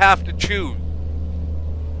do have to choose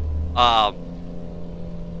all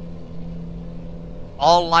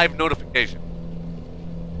live notifications.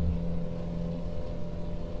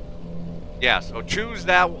 Yeah, so choose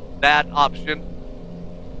that option,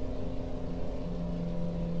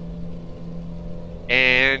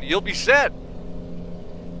 and you'll be set.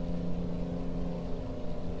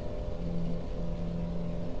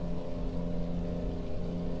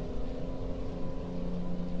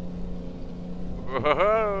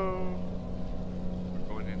 Whoa. We're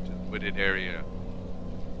going into the wooded area.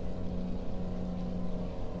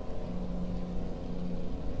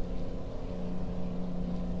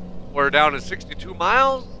 We're down to 62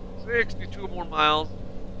 miles. 62 more miles.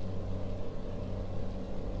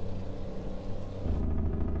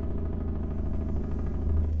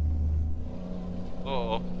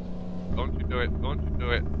 Uh-oh. Don't you do it. Don't you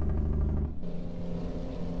do it.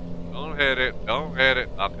 Don't hit it. Don't hit it.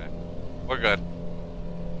 Okay. We're good.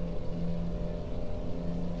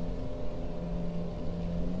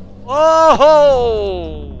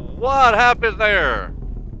 Oh! What happened there?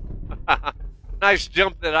 Nice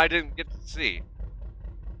jump that I didn't get to see.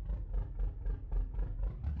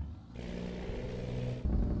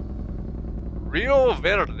 Rio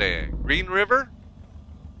Verde, Green River.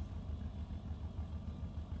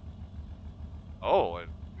 Oh, and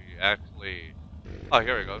we actually... Oh,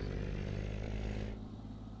 here he goes.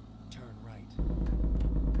 Turn right.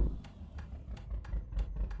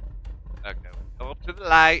 Okay, come up to the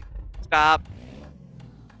light. Stop.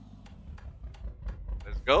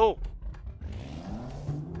 Let's go.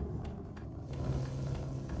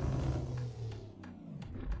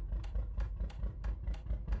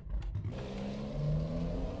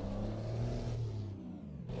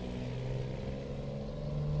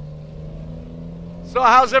 So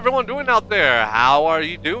how's everyone doing out there? How are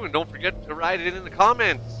you doing? Don't forget to write it in the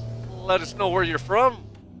comments. Let us know where you're from,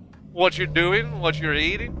 what you're doing, what you're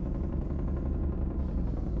eating.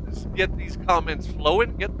 Just get these comments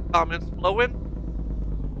flowing. Get the comments flowing.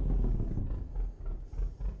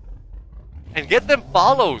 And get them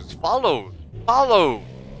follows. Follows. Follows.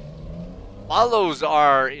 Follows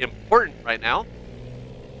are important right now.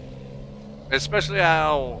 Especially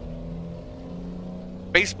how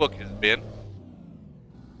Facebook has been.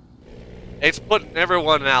 It's putting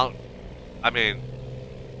everyone out. I mean,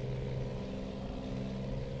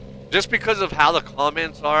 just because of how the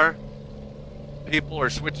comments are, people are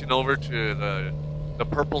switching over to the the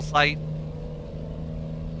purple site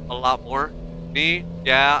a lot more. Me,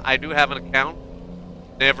 yeah, I do have an account.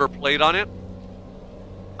 Never played on it.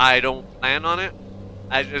 I don't plan on it.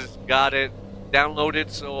 I just got it downloaded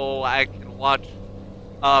so I can watch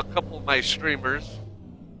a couple of my streamers.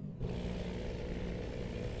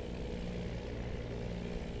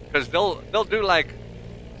 Because they'll do like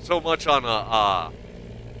so much on a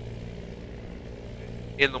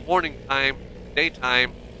in the morning time,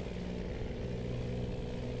 daytime,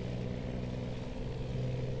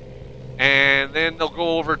 and then they'll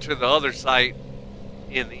go over to the other site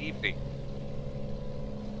in the evening.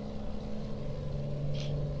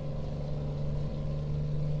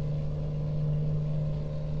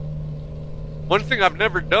 One thing I've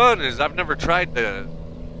never done is I've never tried the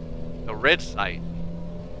red site.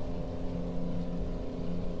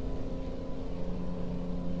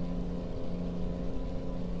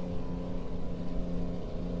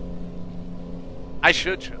 I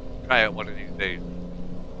should try it one of these days.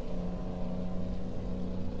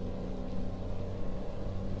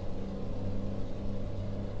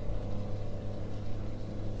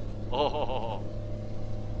 Oh.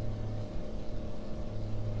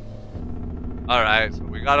 Alright, so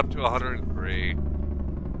we got up to 103.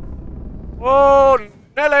 Oh,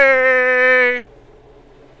 Nelly!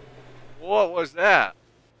 What was that?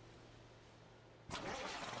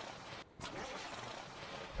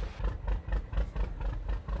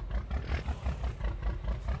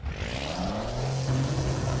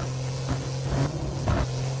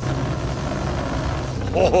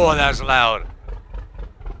 Oh, that's loud.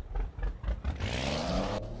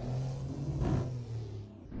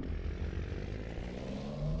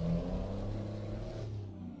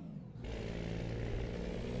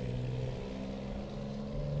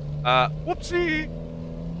 Whoopsie.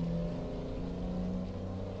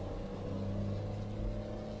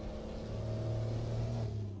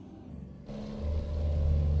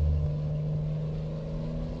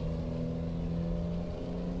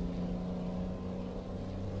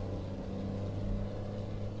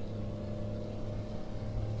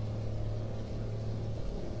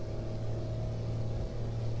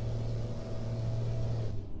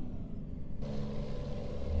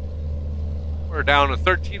 We're down to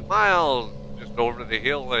 13 miles, just over the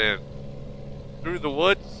hill and through the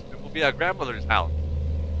woods, and we'll be at grandmother's house.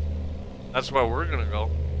 That's where we're gonna go.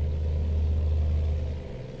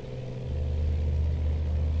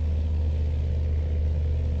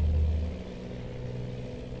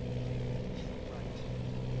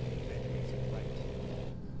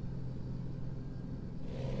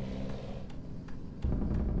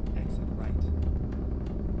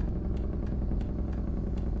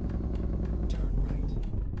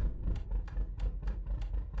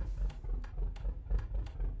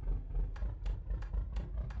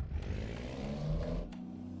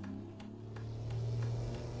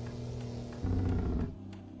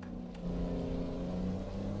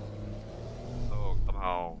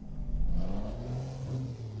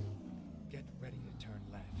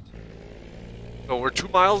 So we're 2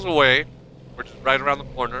 miles away. We're just right around the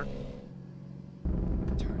corner.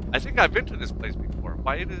 I think I've been to this place before.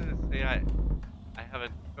 Why did it say I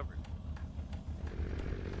haven't discovered it?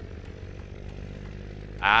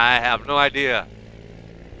 I have no idea.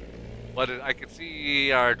 But I can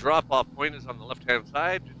see our drop-off point is on the left-hand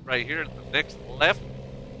side, just right here, the next left.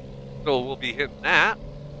 So we'll be hitting that.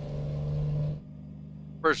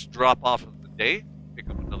 First drop-off of the day. Pick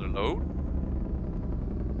up another load.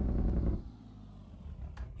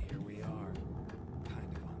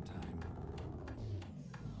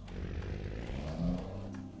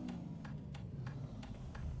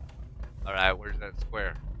 Alright, where's that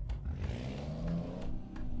square?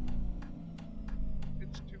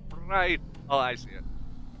 It's too bright. Oh, I see it.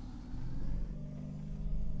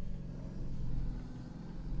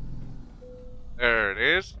 There it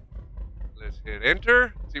is. Let's hit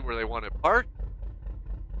enter. See where they want it parked.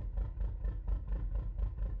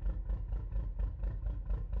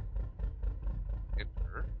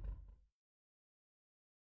 Enter.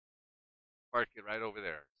 Park it right over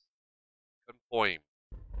there. Conform.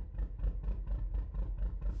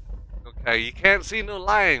 Okay, you can't see no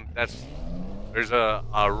line. There's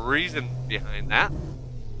a reason behind that.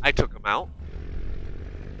 I took them out.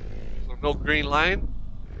 So no green line.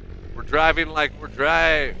 We're driving like we're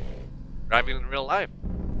driving in real life.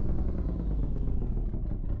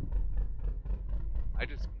 I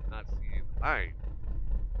just cannot see the line.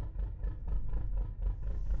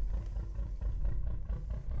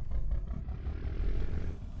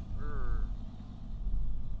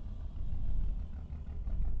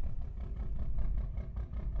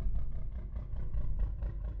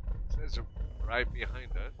 right behind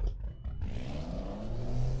us.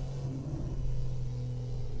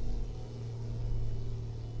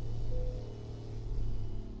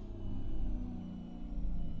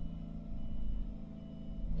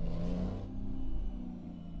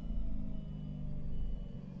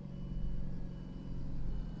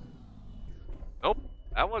 Nope,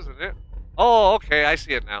 that wasn't it. Oh, okay, I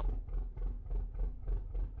see it now.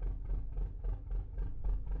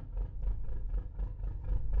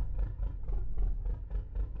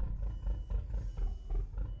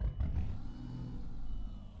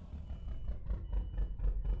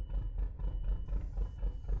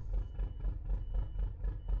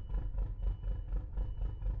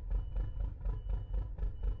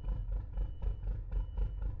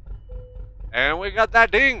 And we got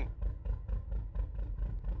that ding.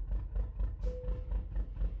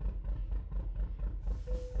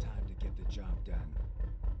 Time to get the job done.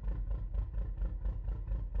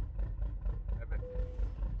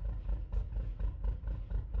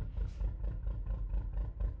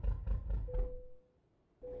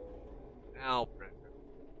 Now, press it.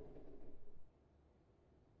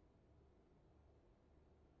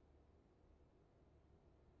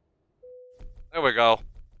 There we go.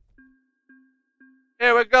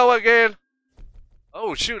 Here we go again.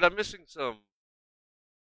 Oh shoot, I'm missing some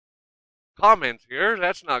comments here.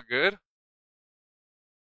 That's not good.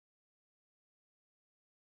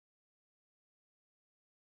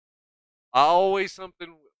 Always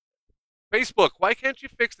something. Facebook, why can't you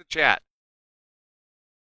fix the chat?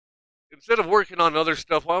 Instead of working on other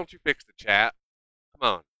stuff, why don't you fix the chat? Come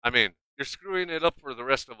on. I mean, you're screwing it up for the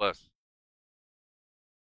rest of us.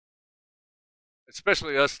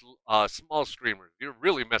 Especially us small streamers. You're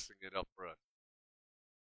really messing it up for us.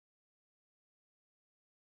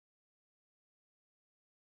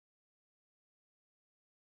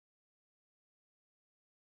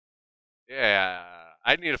 Yeah,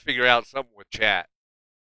 I need to figure out something with chat.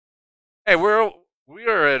 Hey, we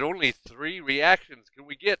are at only 3 reactions. Can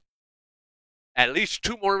we get at least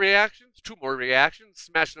 2 more reactions? 2 more reactions.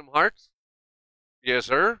 Smash them hearts. Yes,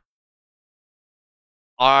 sir.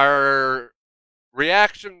 Our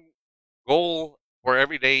reaction goal for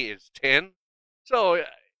every day is 10. So,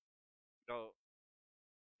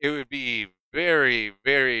 it would be very,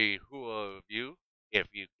 very cool of you if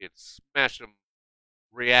you could smash some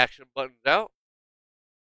reaction buttons out.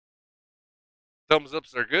 Thumbs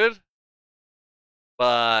ups are good,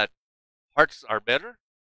 but hearts are better.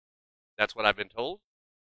 That's what I've been told.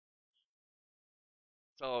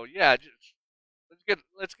 So yeah, just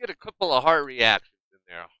let's get a couple of heart reactions in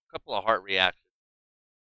there. A couple of heart reactions,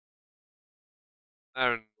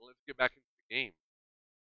 and let's get back into the game.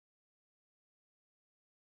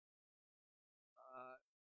 Uh,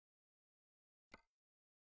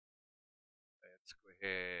 let's go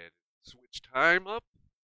ahead and switch time up.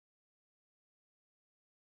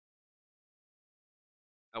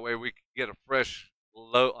 That way we can get a fresh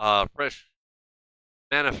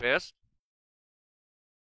manifest.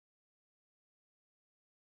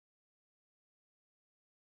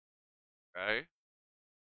 Okay,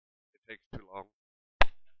 it takes too long.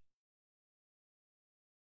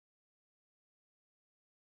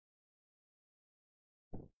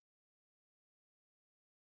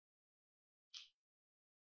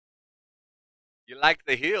 You like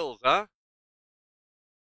the heels, huh?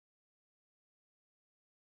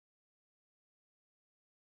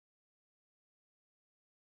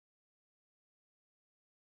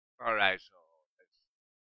 All right, so let's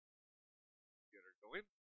get her going.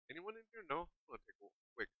 Anyone in here? No. I'm gonna take a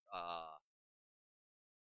quick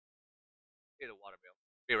get a water bill.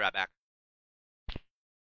 Be right back.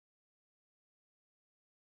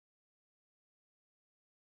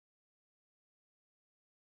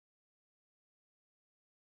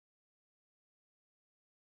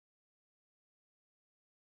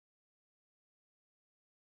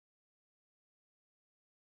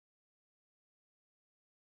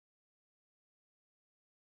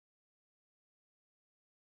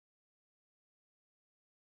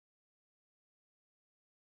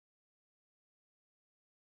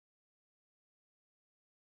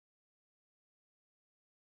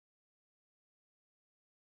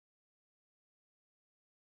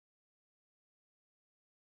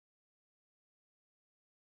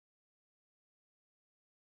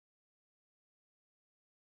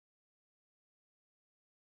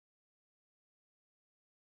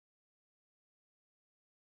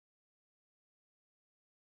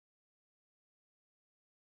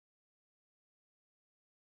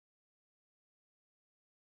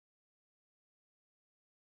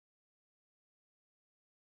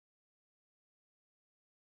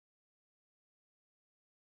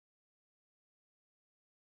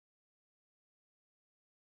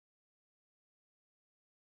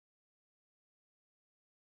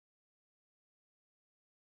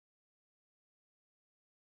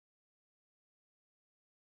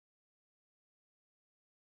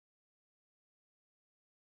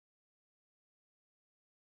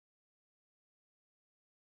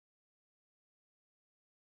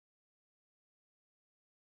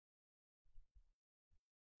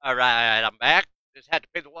 All right, I'm back. Just had to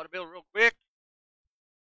pay the water bill real quick.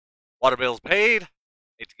 Water bill's paid.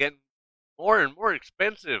 It's getting more and more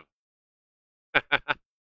expensive. All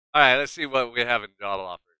right, let's see what we have in job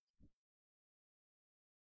offers.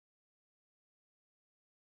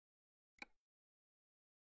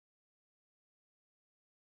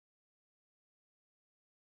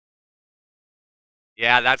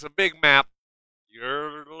 Yeah, that's a big map.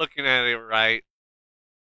 You're looking at it right.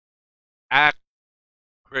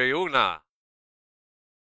 Acreuna.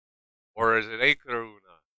 Or is it Acreuna?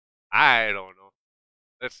 I don't know.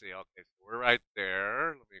 Let's see. Okay, so we're right there.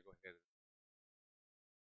 Let me go ahead and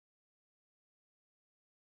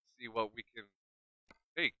see what we can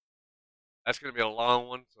take. That's going to be a long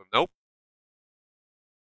one, so nope.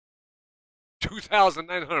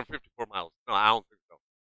 2,954 miles. No, I don't think so.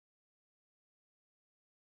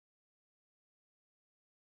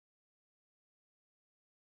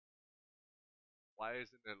 Why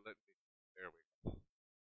isn't it letting me? There we go.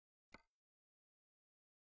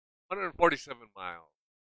 147 miles.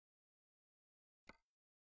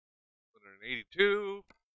 182.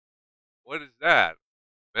 What is that?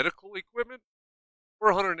 Medical equipment?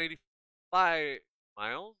 485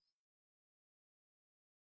 miles?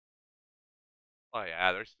 Oh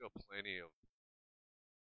yeah, there's still plenty of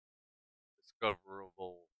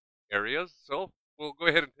discoverable areas. So we'll go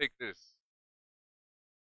ahead and take this.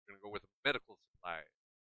 We're gonna go with medical supply.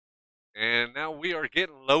 And now we are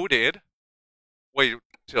getting loaded. Wait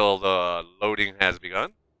till the loading has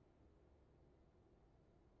begun.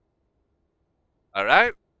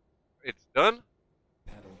 Alright, it's done.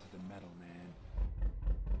 Pedal to the metal, man.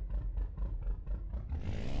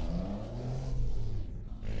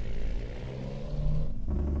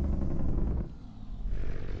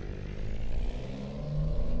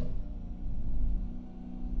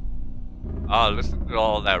 Ah, listen to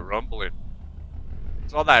all that rumbling.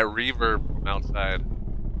 It's all that reverb from outside.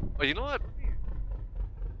 Oh, you know what? Let me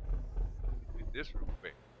do this real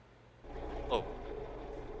quick. Oh,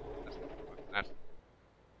 that's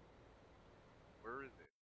where is it?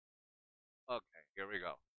 Okay, here we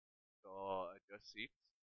go. So adjust seats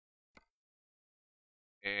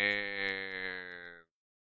and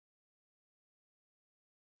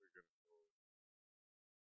we're gonna go.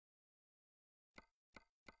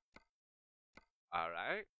 All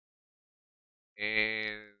right,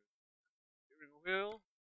 and steering wheel.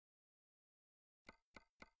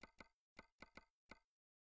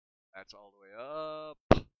 That's all the way up.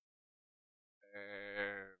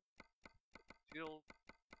 And tilt.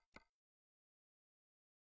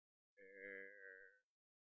 And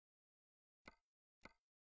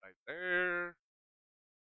right there.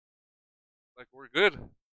 Like we're good.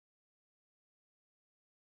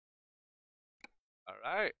 All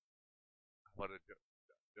right. What a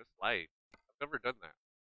just light. I've never done that.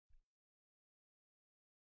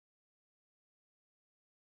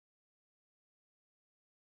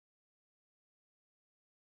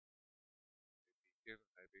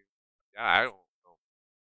 Maybe. Yeah, I don't know.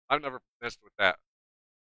 I've never messed with that.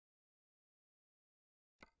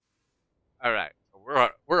 All right, so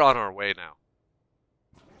we're on our way now.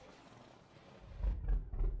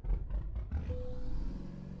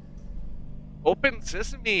 Open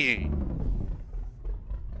sesame.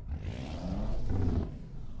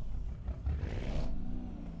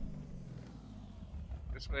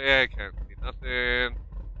 This way I can't see nothing.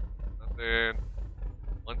 Nothing.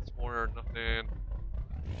 Once more, nothing.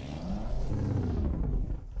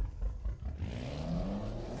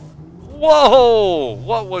 Whoa!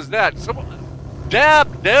 What was that? Someone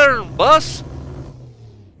dab darn bus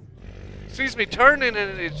sees me turning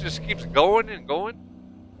and it just keeps going and going.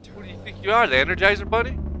 Who do you think you are, the Energizer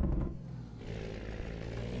Bunny?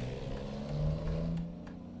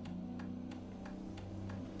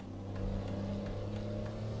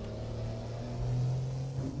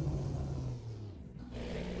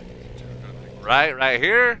 Right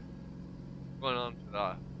here. Going on to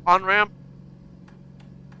the on ramp.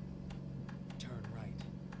 Turn right.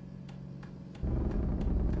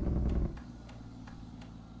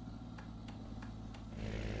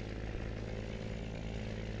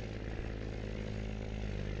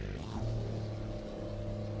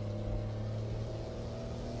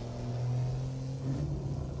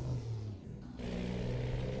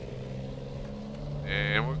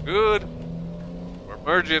 And we're good. We're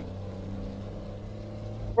merging.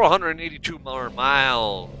 482 more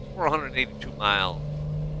miles. 482 miles.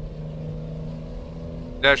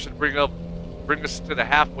 That should bring us to the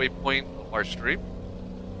halfway point of our stream.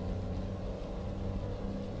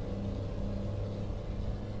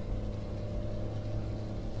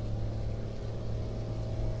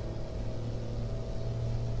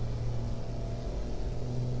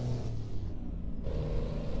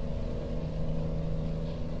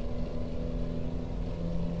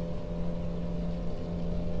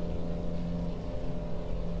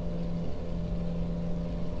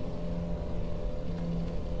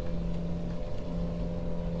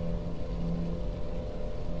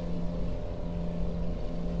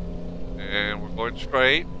 Going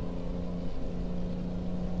straight.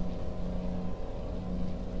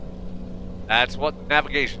 That's what the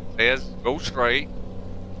navigation says. Go straight.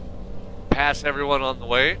 Pass everyone on the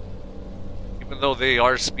way, even though they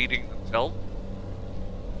are speeding themselves.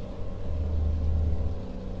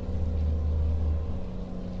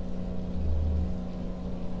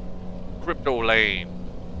 Crypto lane.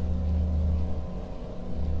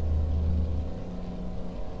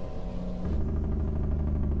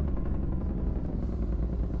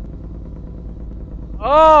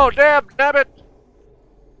 Oh, damn it!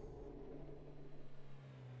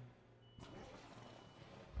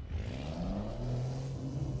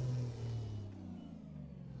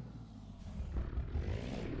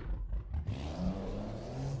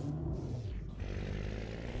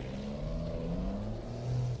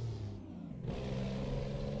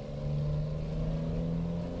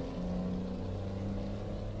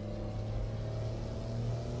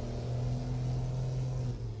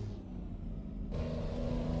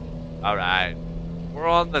 Alright. We're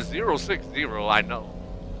on the 060, I know.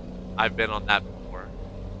 I've been on that before.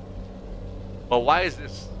 But why is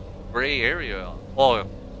this gray area? Well, of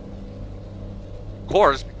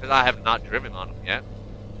course, because I have not driven on them yet.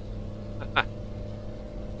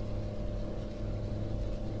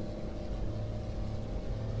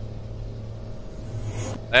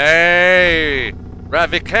 Hey!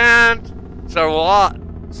 Ravikant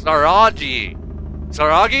Saragi.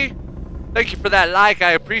 Saragi? Thank you for that like.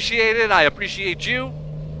 I appreciate it. I appreciate you.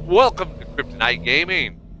 Welcome to Kryptonite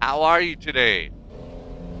Gaming. How are you today?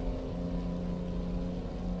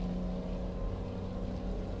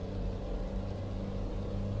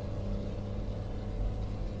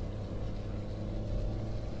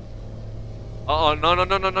 Oh, no, no,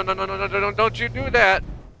 no, no, no, no, no, no, no, no, don't you do that.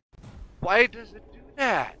 Why does it do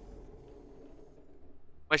that?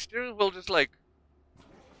 My steering wheel just like...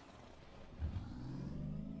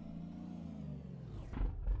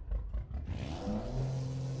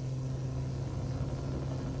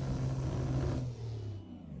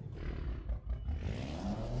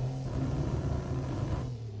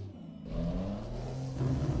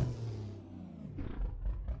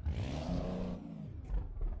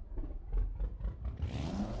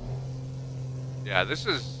 Yeah, this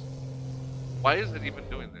is... Why is it even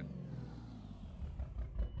doing this?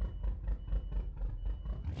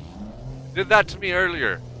 It did that to me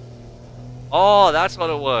earlier. Oh, that's what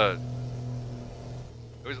it was.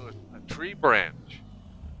 It was a tree branch.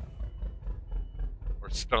 Or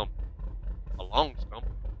stump. A long stump.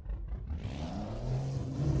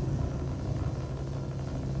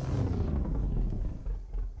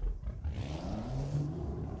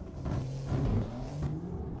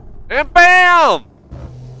 And BAM!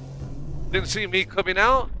 Didn't see me coming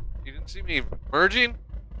out? You didn't see me merging?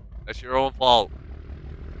 That's your own fault.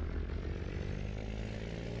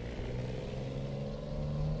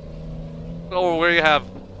 So where you have...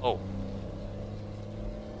 Oh.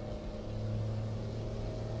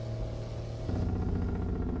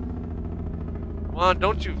 Come on,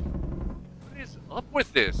 don't you... What is up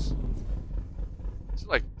with this? It's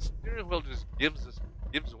like the steering wheel just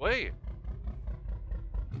gives way.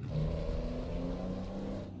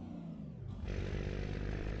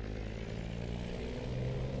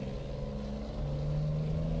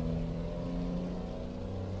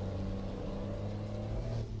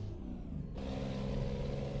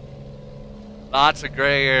 Lots of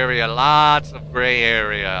gray area, lots of gray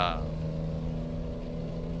area.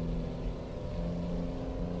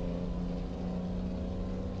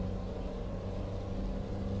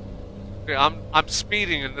 Okay, I'm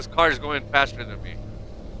speeding and this car is going faster than me.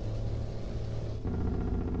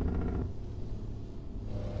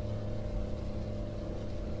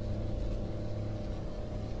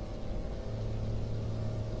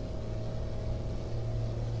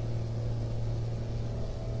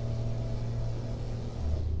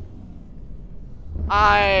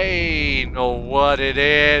 I know what it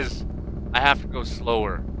is. I have to go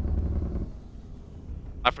slower.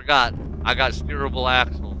 I forgot. I got steerable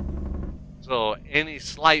axle. So any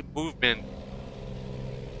slight movement.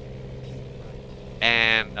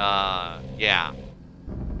 And, yeah.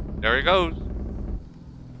 There he goes.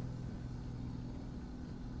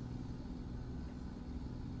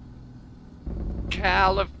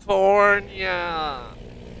 California.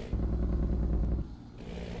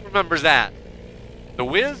 Who remembers that? The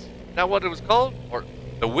Wiz? Is that what it was called? Or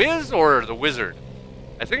The Wiz or The Wizard?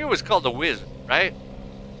 I think it was called The Wiz, right?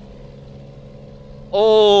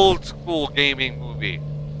 Old school gaming movie.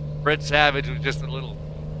 Fred Savage was just a little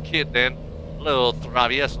kid then. A little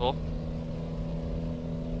travieso.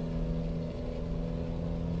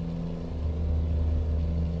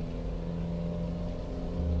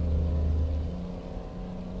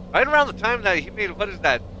 Right around the time that he made, what is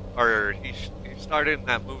that? Or he started in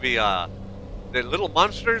that movie, the Little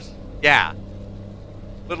Monsters? Yeah.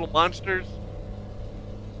 Little Monsters.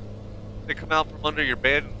 They come out from under your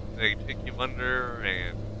bed, and they take you under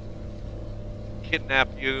and kidnap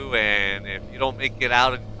you, and if you don't make it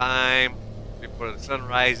out in time before the sun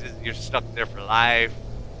rises, you're stuck there for life.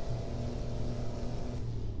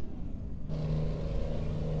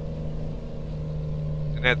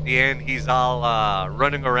 And at the end, he's all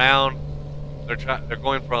running around. They're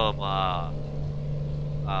going from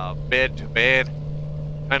bed to bed,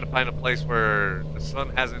 trying to find a place where the sun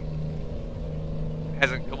hasn't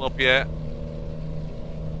come up yet.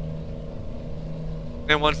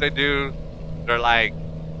 And once they do, they're like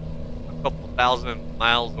a couple thousand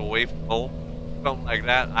miles away from home, something like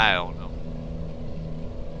that. I don't know.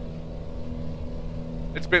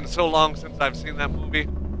 It's been so long since I've seen that movie.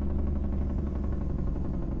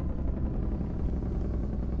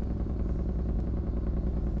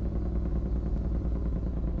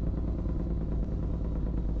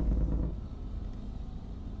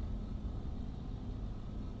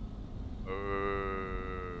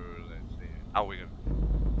 Let's see. How are we gonna?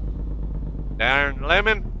 Darn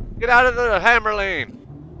Lemon, get out of the hammer lane.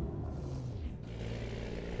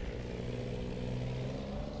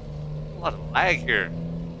 A lot of lag here.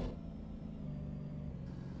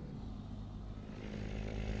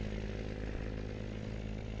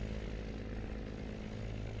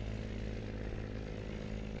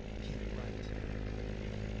 Keep right.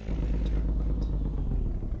 Then turn right.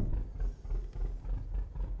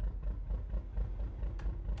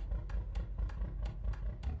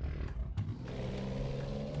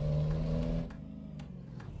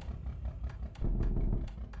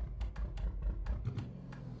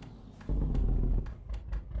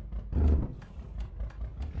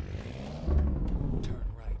 Turn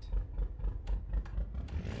right.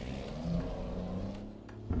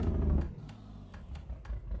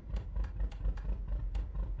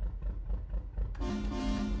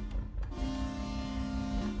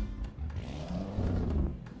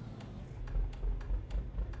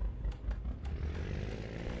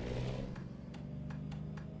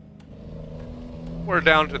 We're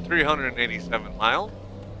down to 387 miles.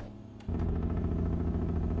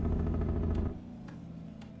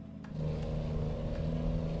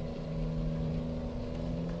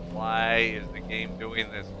 Why is the game doing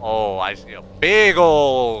this? Oh, I see a big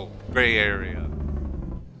old gray area.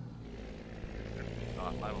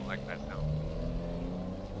 Oh, I don't like that sound.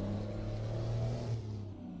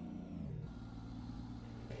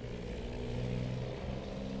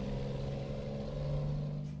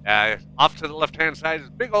 Off to the left-hand side is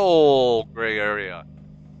a big old gray area,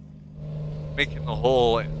 making the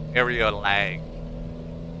whole area lag.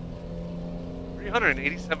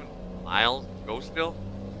 387 miles to go still?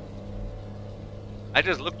 I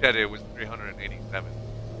just looked at it, it was 387.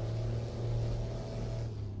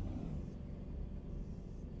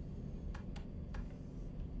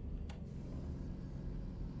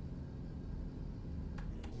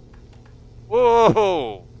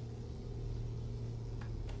 Whoa!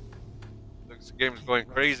 This game's going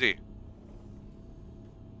crazy.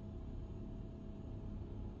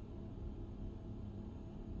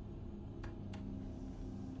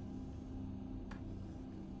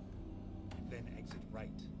 Then exit right.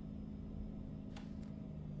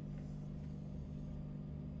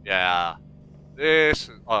 Yeah. This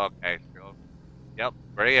is okay. So, yep,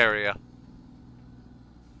 gray area.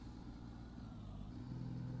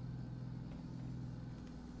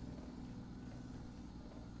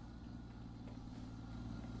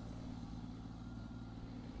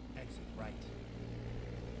 Exit right.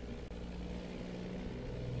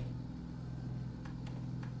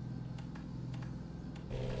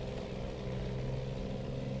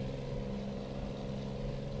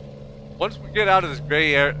 Once we get out of this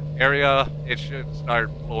gray area, it should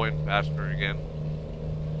start flowing faster again.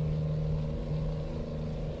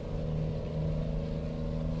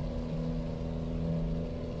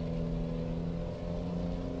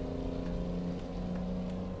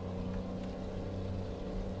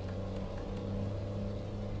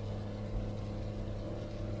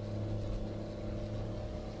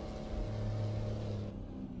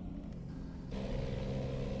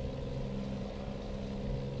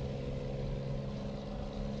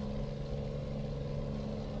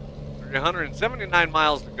 We're 179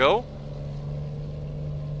 miles to go.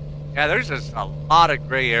 Yeah, there's just a lot of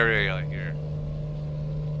gray area here.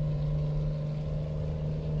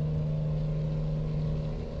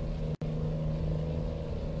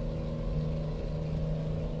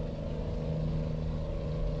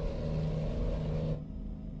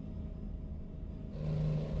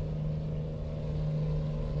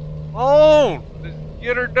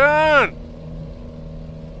 Get her done!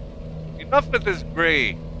 Enough with this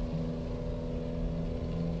gray.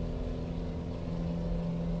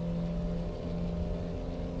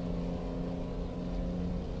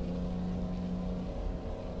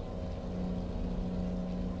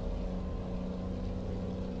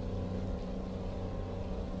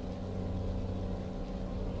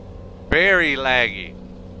 Very laggy.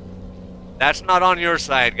 That's not on your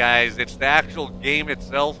side, guys. It's the actual game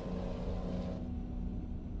itself.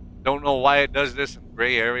 Don't know why it does this in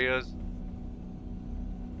gray areas.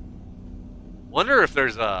 Wonder if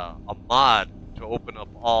there's a mod to open up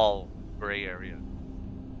all gray areas.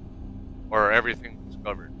 Or everything's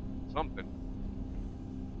covered. Something.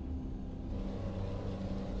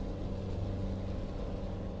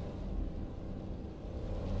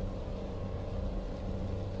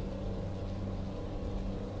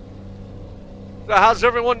 So how's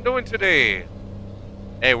everyone doing today?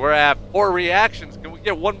 Hey, we're at 4 reactions. Can we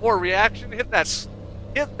get one more reaction? Hit that,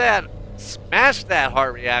 smash that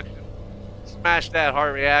heart reaction. Smash that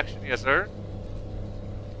heart reaction, yes sir.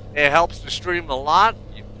 It helps the stream a lot,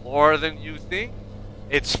 more than you think.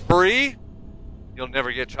 It's free. You'll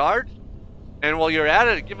never get charged. And while you're at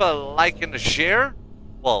it, give a like and a share.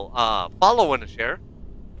 Well, follow and a share.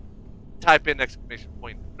 Type in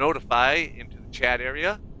 !notify into the chat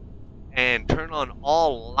area. And turn on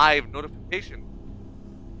all live notifications.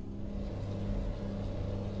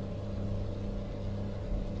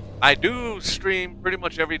 I do stream pretty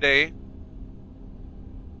much every day,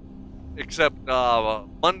 except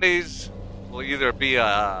Mondays will either be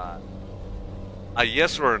a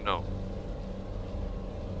yes or a no.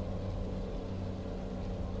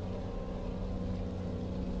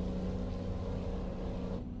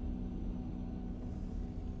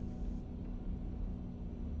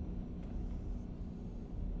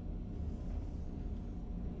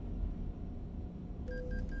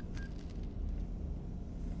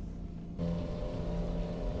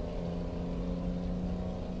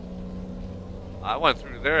 I went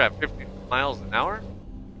through there at 50 miles an hour.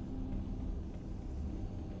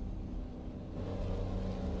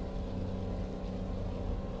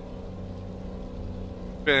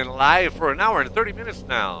 Been live for an hour and 30 minutes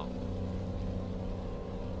now.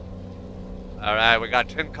 Alright, we got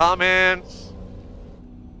 10 comments.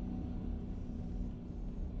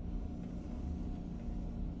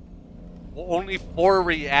 Only 4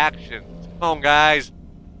 reactions. Come on, guys.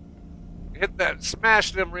 Hit that,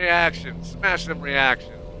 smash them reactions, smash them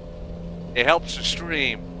reactions. It helps the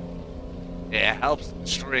stream. It helps the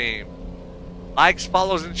stream. Likes,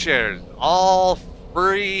 follows, and shares, all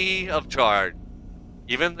free of charge.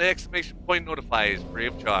 Even the !notify is free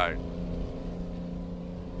of charge.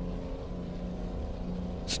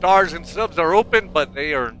 Stars and subs are open, but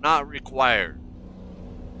they are not required.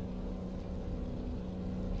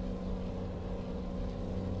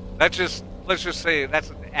 Let's just say that's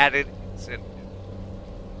an added incentive.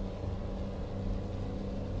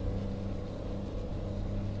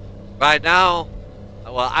 Right now,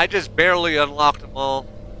 well, I just barely unlocked them all,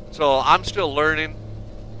 so I'm still learning.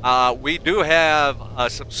 We do have a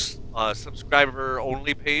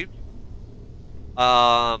subscriber-only page.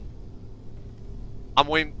 I'm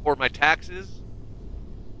waiting for my taxes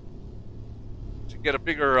to get a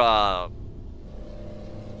bigger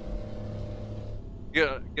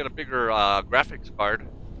get a bigger graphics card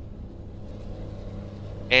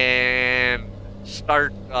and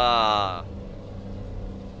start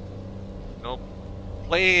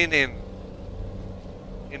playing in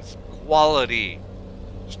some quality.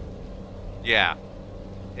 Yeah,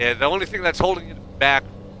 the only thing that's holding it back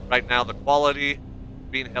right now, the quality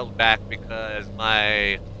being held back because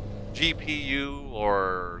my GPU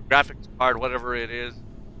or graphics card, whatever it is,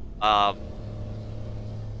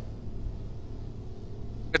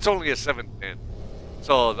 it's only a 710.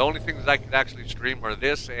 So the only things I could actually stream are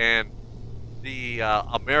this and the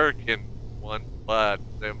American one, but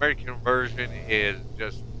the American version is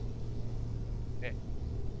just,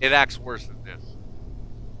 it acts worse than this.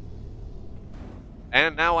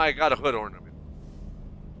 And now I got a hood ornament.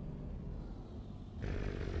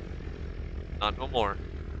 Not no more.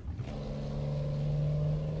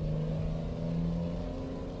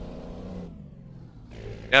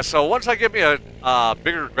 Yeah, so once I get me a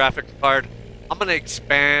bigger graphics card, I'm going to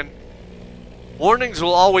expand. Mornings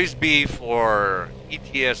will always be for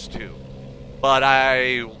ETS2. But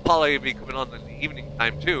I will probably be coming on in the evening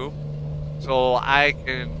time too. So I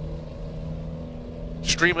can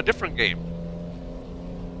stream a different game.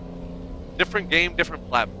 Different game, different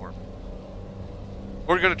platform.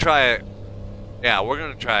 We're going to try it. Yeah, we're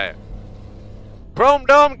going to try it. Chrome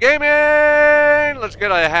Dome Gaming! Let's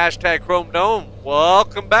get a hashtag Chrome Dome.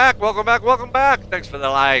 Welcome back, welcome back, welcome back. Thanks for the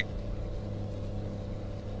like.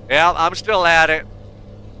 Yeah, I'm still at it.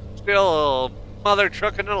 Still mother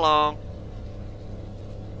trucking along.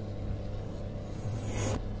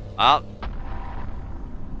 Oh,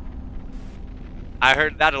 I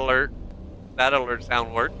heard that alert. That alert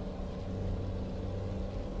sound worked.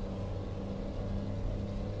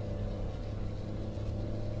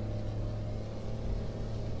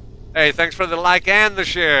 Hey, thanks for the like and the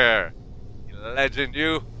share. You legend,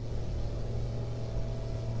 you.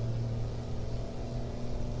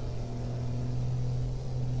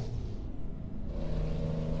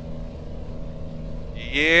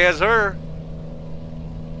 Yes, sir.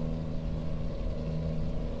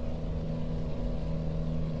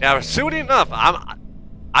 Yeah, soon enough.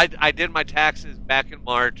 I did my taxes back in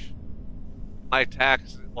March. My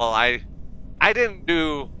taxes. Well, I didn't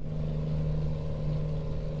do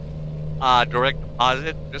direct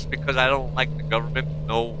deposit just because I don't like the government to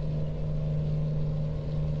know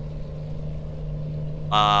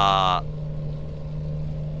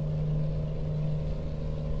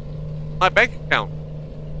my bank account.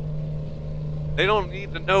 They don't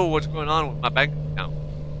need to know what's going on with my bank account.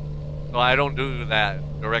 So I don't do that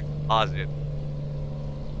direct deposit.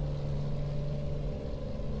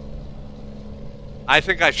 I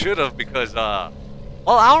think I should have because, well,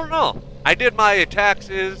 I don't know. I did my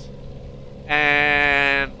taxes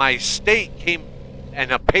and my state came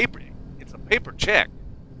and it's a paper check.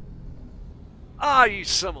 Ah, you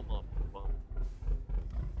son of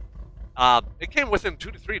a... it came within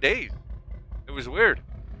 2 to 3 days. It was weird.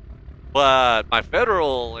 But my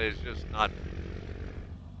federal is just not...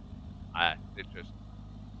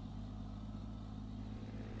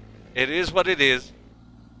 It is what it is.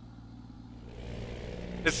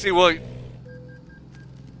 Let's see what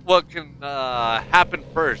can happen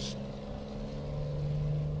first.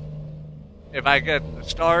 If I get the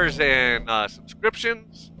stars and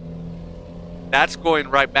subscriptions, that's going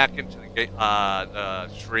right back into the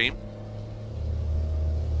stream.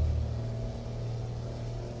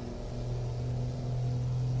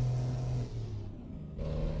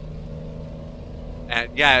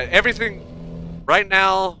 And yeah, everything right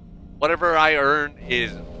now, whatever I earn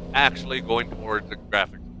is actually going towards the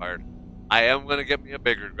graphics card. I am going to get me a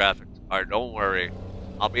bigger graphics card, don't worry.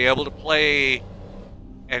 I'll be able to play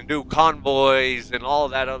and do convoys and all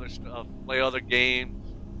that other stuff, play other games.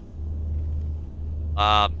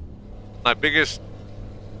 My biggest...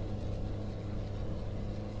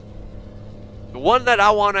 The one that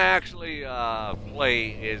I want to actually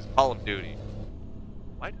play is Call of Duty.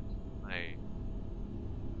 Why does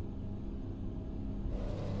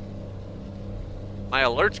my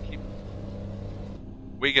alerts keep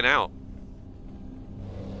wigging out?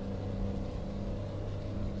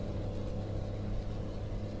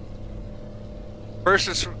 First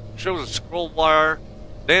it shows a scroll bar,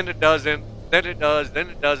 then it doesn't, then it does, then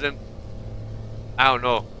it doesn't. I don't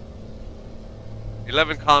know.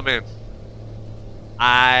 11 comments.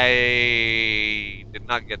 I did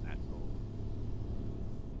not get that.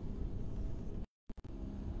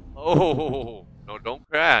 Oh, no, don't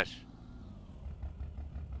crash.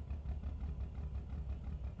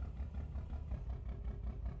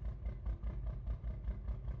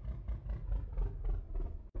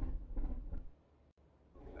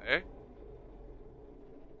 Okay.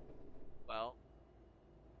 Well,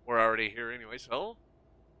 we're already here anyway, so.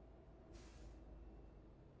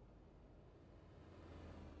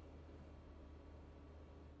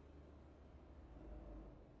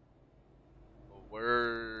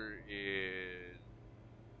 Where is...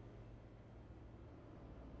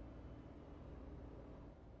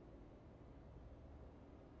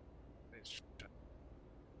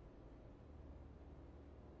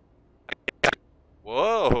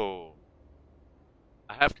 Whoa!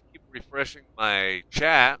 I have to keep refreshing my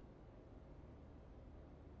chat.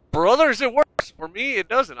 For others it works. For me it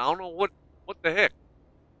doesn't. I don't know what the heck.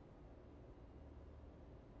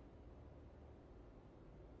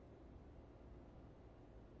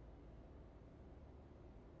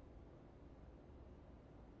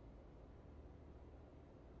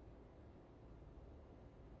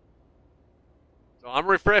 So I'm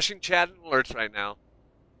refreshing chat and alerts right now.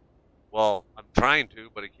 Well, I'm trying to,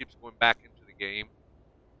 but it keeps going back into the game.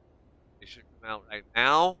 It should come out right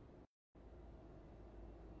now.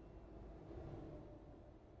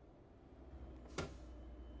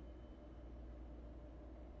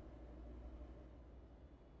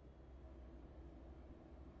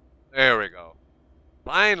 There we go.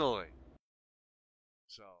 Finally.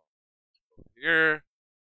 So, here.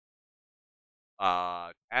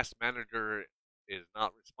 Task Manager is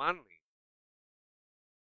not responding.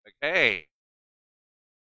 Okay.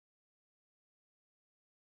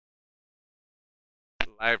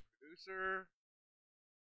 Live producer.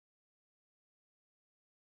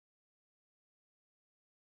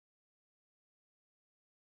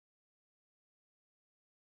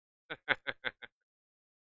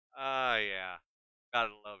 Ah, yeah.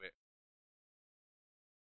 Gotta love it.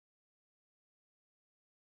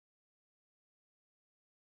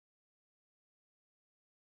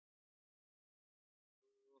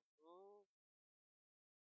 Mhm.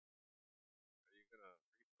 Are you gonna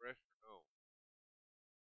refresh or no?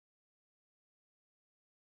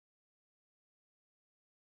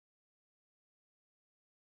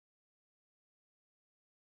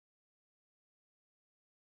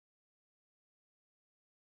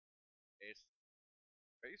 It's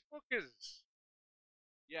Facebook is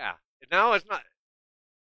yeah. And now it's not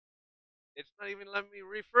even letting me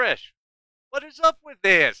refresh. What is up with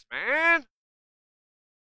this, man?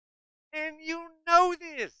 And you know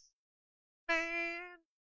this, man.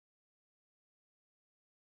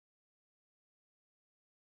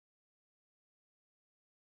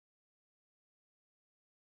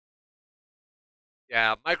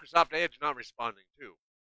 Yeah, Microsoft Edge not responding too.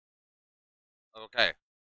 Okay.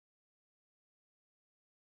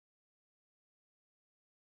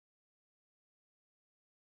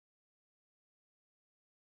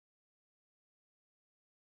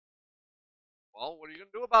 Well, what are you gonna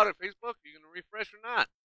do about it, Facebook? Are you gonna refresh or not?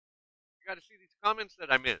 You gotta see these comments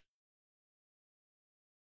that I missed.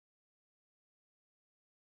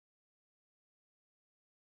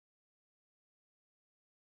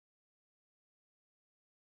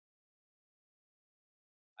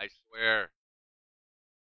 I swear.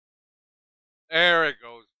 There it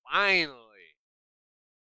goes. Finally.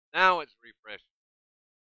 Now it's refreshing.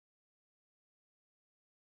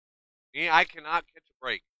 Me, I cannot catch a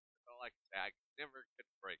break. That's all I can say. I can never catch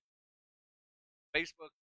a break. Facebook,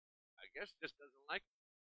 I guess, just doesn't like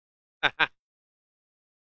it.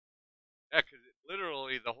 Yeah, because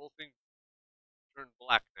literally the whole thing turned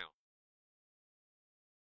black now.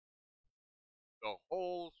 The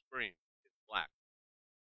whole screen is black.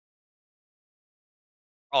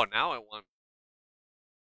 Oh, now it wants.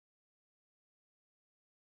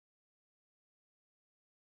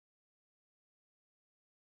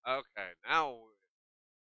 Okay, now we're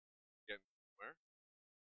getting somewhere.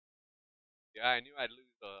 Yeah, I knew I'd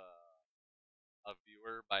lose a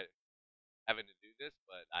viewer by having to do this,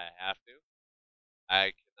 but I have to.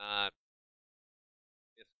 I cannot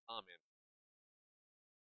miss comment.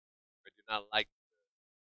 I do not like.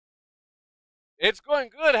 It's going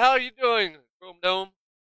good. How are you doing, Chrome Dome?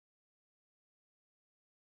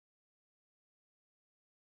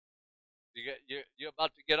 You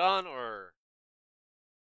about to get on, or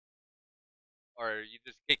are you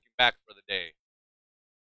just kicking back for the day?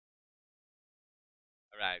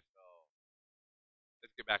 All right, so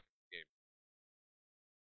let's get back to the game.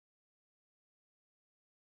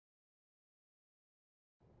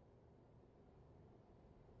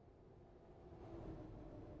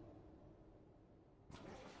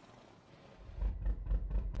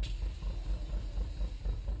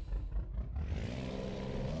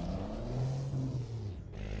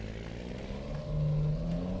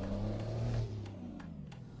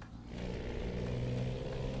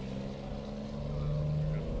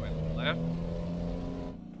 Left.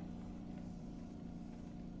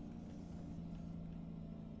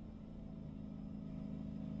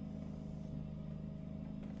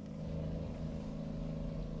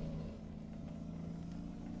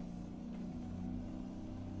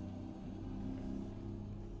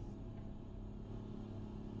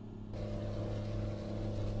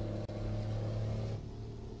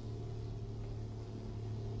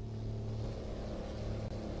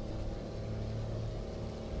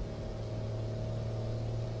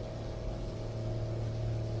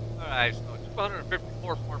 All right, so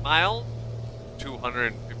 254 more miles.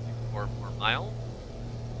 254 more miles.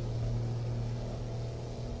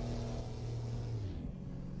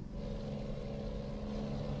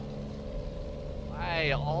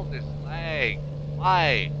 Why all this lag?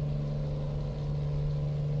 Why?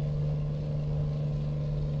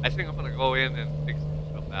 I think I'm gonna go in and fix some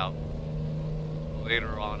stuff out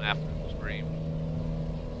later on after the stream.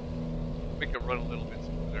 Make it run a little bit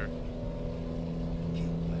smoother. Keep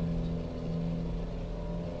left.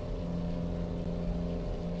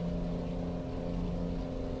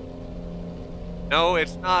 No,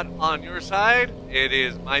 it's not on your side. It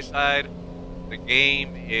is my side. The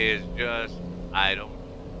game is just I don't.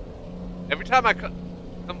 Every time I come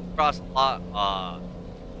across a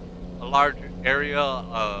large area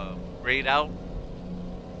of grayed out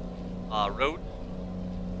roads,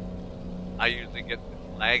 I usually get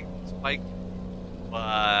the lag spike,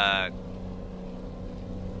 but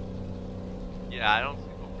yeah, I don't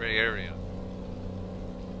see no gray area.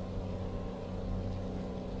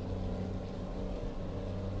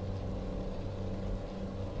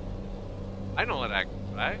 I know what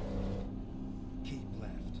actions, right? Keep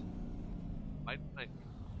left. Why didn't I?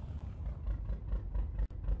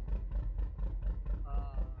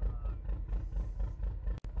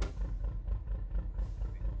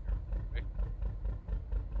 Okay.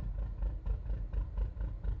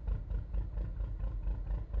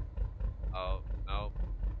 Oh, no.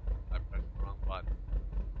 I pressed the wrong button.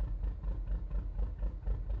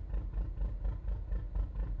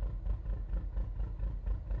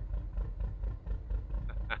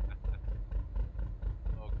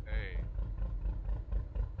 Okay.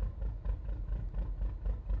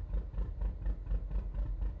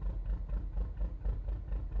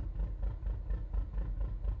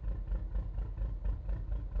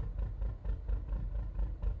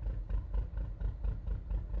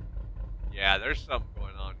 Yeah, there's something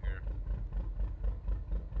going on here.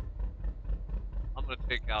 I'm gonna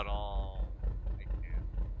take out all I can.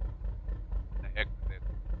 The heck with it.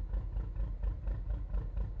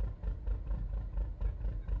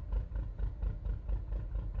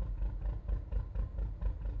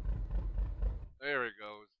 There it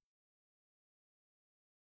goes.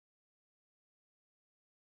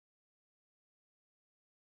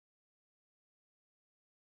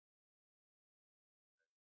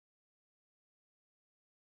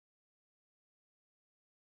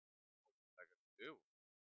 What I gotta do?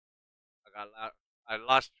 I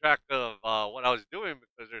lost track of what I was doing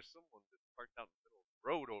because there's someone that's parked out in the middle of the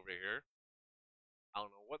road over here. I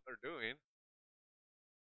don't know what they're doing.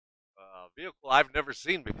 Vehicle I've never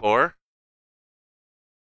seen before.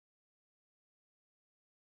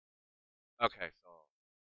 Okay, so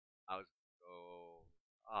I was go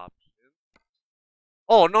options.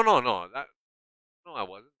 Oh no, that no I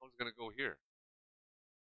wasn't. I was gonna go here.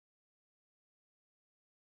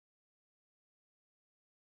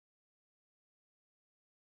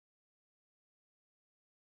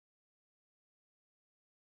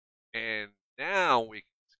 And now we can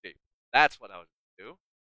escape. That's what I was gonna do.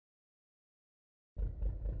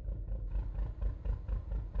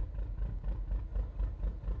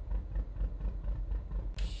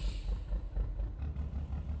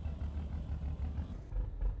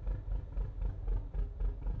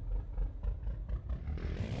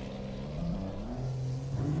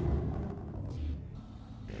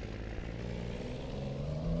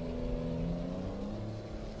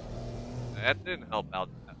 That didn't help out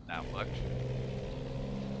that much.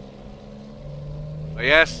 But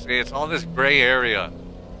yes, it's all this gray area.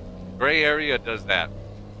 Gray area does that.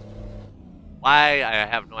 Why, I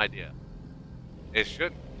have no idea. It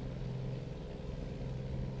shouldn't.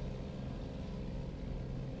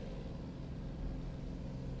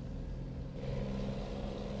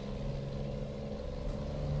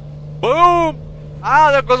 Boom!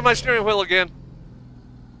 Ah, there goes my steering wheel again.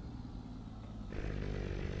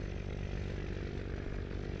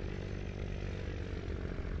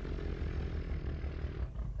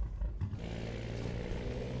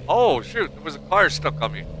 Oh, shoot, there was a car stuck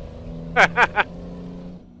on me.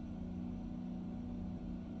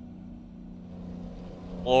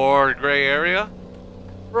 More gray area.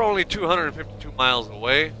 We're only 252 miles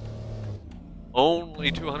away.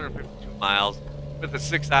 Only 252 miles with a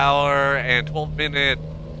 6-hour and 12-minute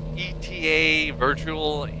ETA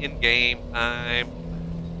virtual in-game time.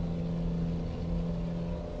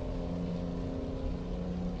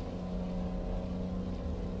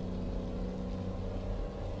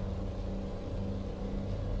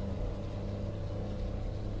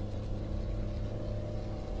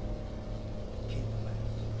 Keep left.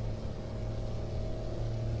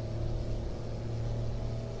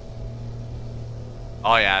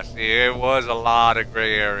 Oh yeah, see, it was a lot of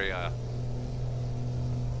gray area.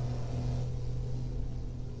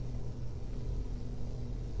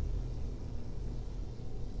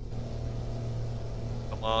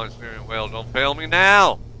 Come on, steering wheel, don't fail me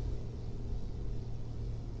now.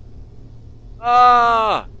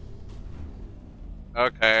 Ah!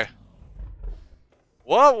 Okay.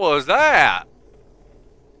 What was that?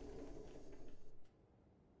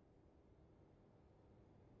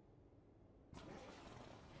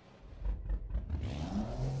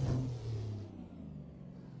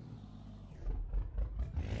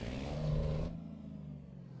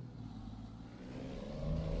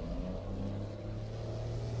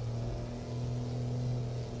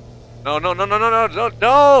 No,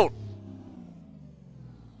 don't!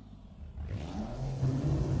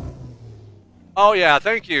 Oh yeah,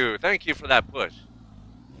 thank you for that push.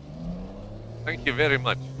 Thank you very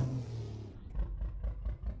much.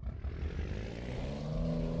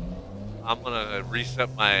 I'm gonna reset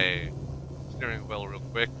my steering wheel real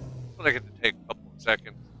quick. It's gonna get to take a couple of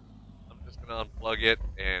seconds. I'm just gonna unplug it,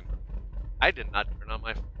 and I did not turn on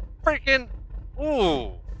my freaking.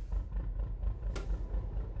 Ooh.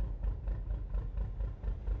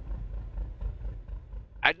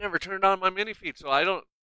 I'd never turned on my mini feed, so I don't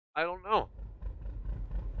know.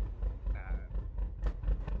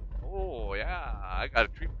 Oh yeah, I got a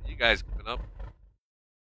treat for you guys coming up.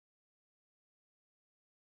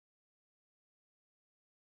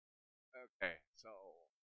 Okay, so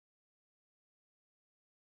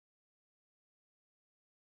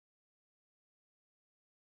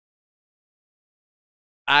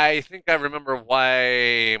I think I remember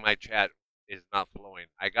why my chat is not flowing.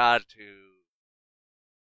 I got to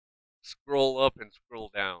scroll up and scroll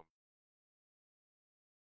down.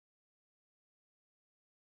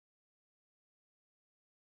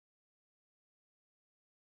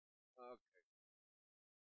 Okay,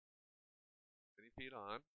 mini feed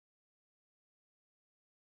on.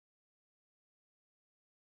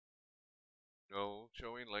 No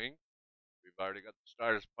showing link. We've already got the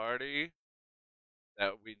Stars Party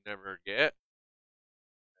that we never get.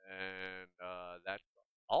 And that's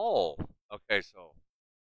all. Okay, so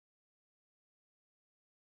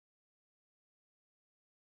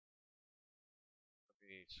let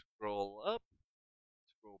me scroll up,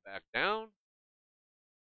 scroll back down.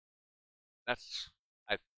 That's,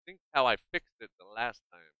 I think, how I fixed it the last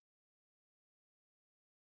time.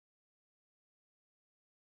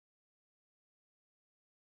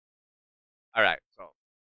 All right, so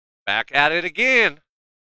back at it again.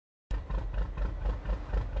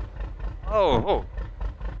 Oh,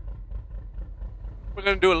 we're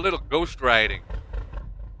gonna do a little ghost riding.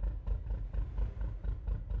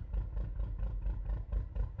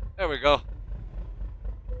 There we go.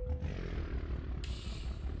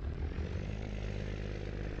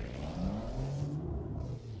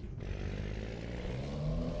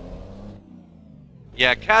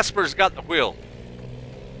 Yeah, Casper's got the wheel.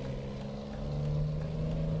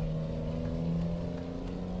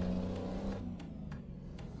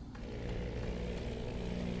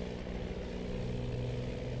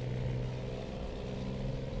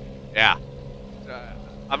 Yeah.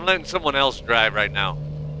 I'm letting someone else drive right now.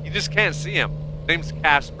 You just can't see him. Name's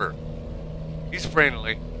Casper. He's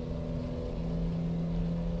friendly.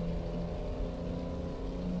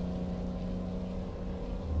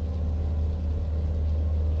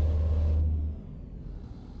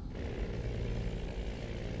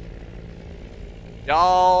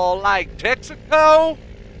 Y'all like Texaco?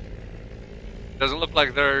 Doesn't look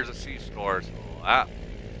like there's a C-store, so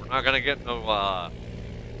we're not gonna get no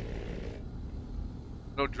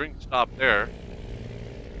drink stop there.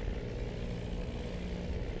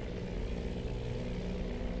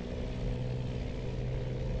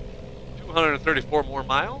 $234 more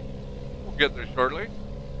miles. We'll get there shortly.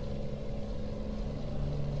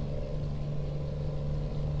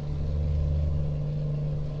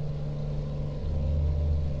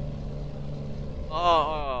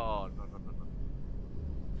 Oh, no.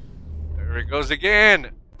 There he goes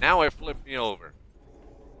again. Now it flipped me over.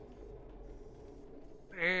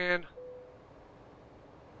 Man.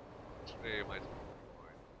 Stay my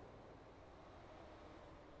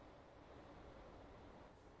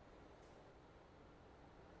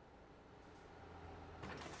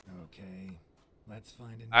Okay, let's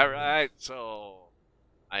find a new All route. right, so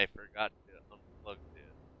I forgot to unplug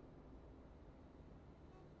this.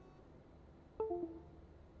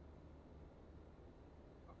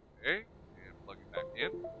 Okay, and plug it back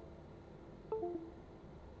in. We'll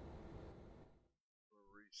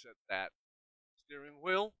reset that steering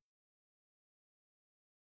wheel.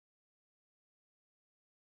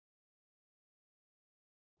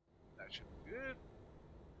 That should be good.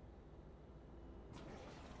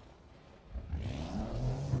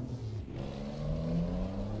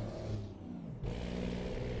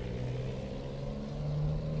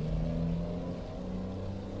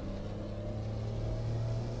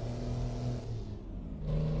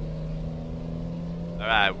 All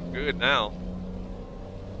right, we're good now.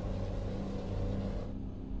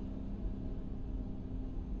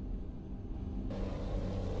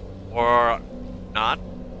 Or not.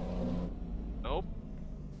 Nope.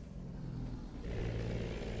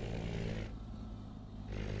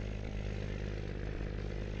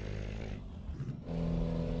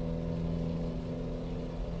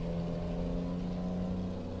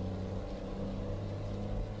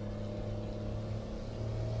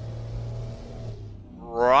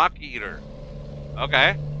 Rock Eater.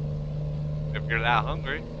 Okay. If you're that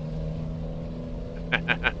hungry. Go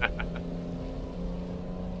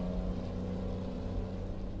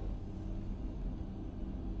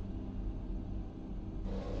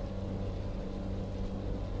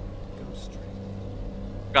straight.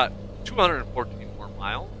 Got 214 more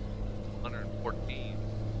miles. 114.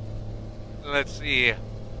 Let's see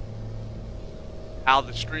how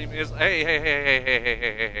the stream is. Hey, hey, hey, hey, hey, hey,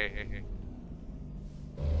 hey, hey, hey, hey.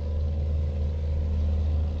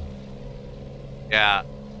 Yeah,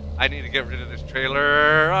 I need to get rid of this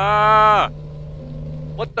trailer. Ah!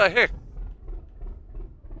 What the heck?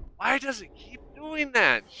 Why does it keep doing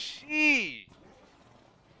that? Gee.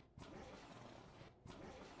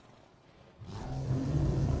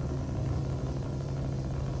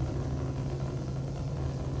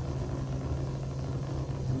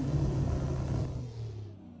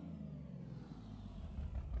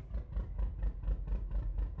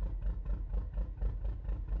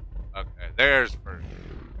 Okay, there's first.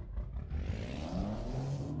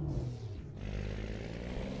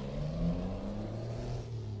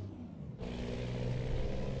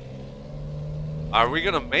 Are we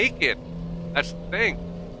gonna make it? That's the thing.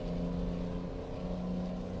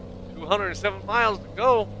 207 miles to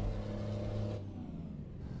go.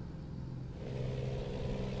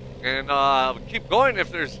 And keep going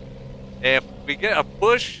if we get a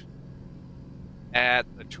push at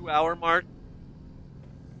the 2-hour mark.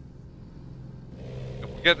 If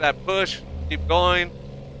we get that push, keep going.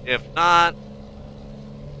 If not,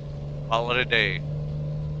 call it a day.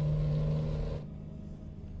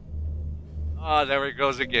 Ah, there he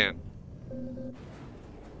goes again.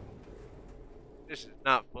 This is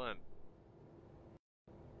not fun.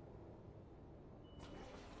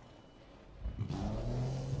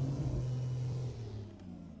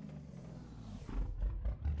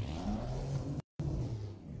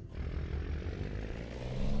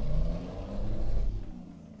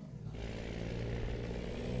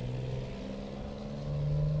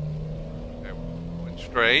 Okay, we're going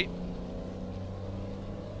straight.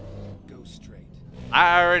 Go straight.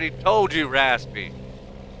 I already told you, Raspy.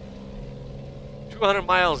 200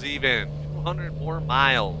 miles even. 200 more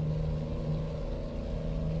miles.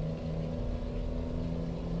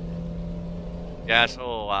 Yeah,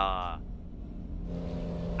 so, I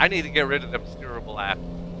need to get rid of them steerable axles.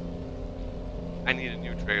 I need a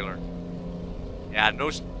new trailer. Yeah, no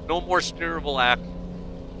more steerable axles.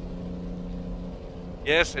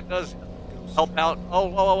 Yes, it does help out. Oh,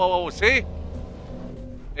 whoa, whoa, whoa, whoa, see?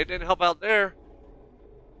 It didn't help out there.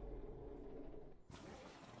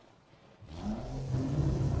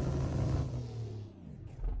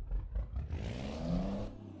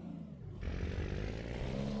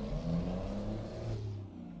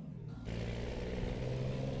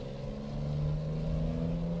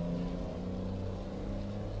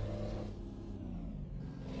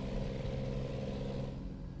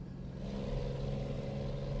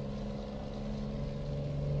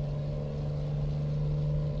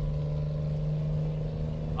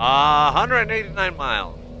 Ah, 189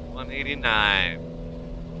 miles. 189.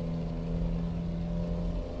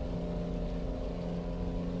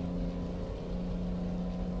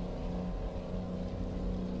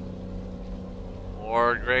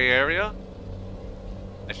 More gray area.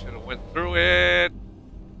 I should have went through it.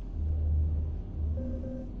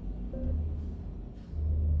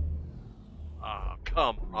 Oh,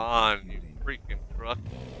 come on, you freaking truck.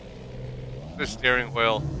 The steering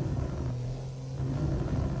wheel.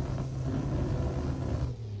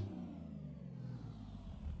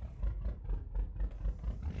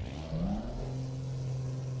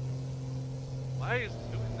 Why is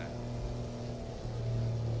it doing that?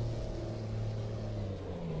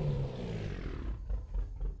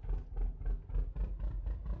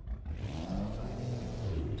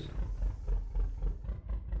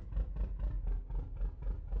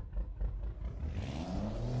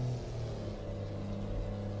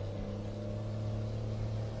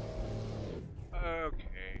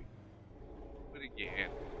 Okay. Do it again.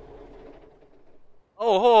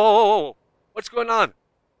 Oh, oh, oh, oh, what's going on?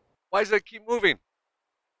 Why does it keep moving?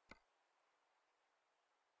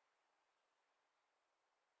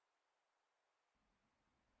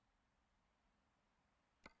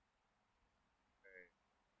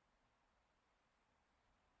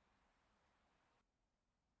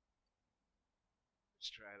 Let's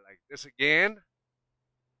try like this again.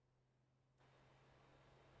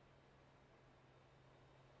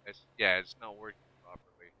 Yeah, it's not working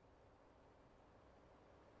properly.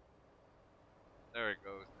 There it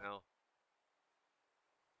goes now.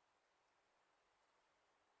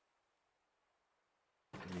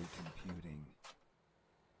 Recomputing.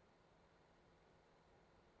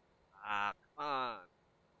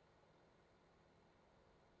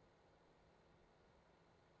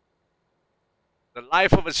 The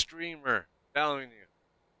life of a streamer. Telling you.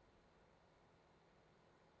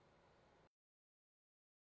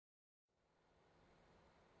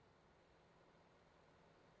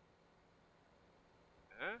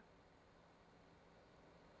 Huh?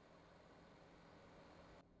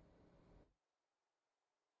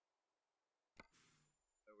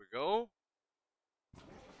 There we go.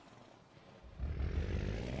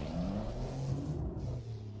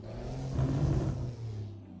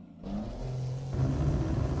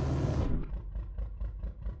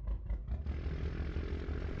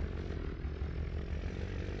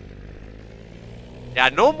 Yeah,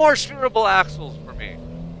 no more steerable axles for me.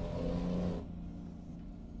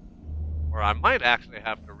 Or I might actually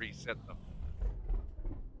have to reset them.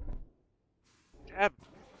 Tab.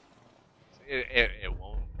 It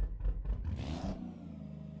won't.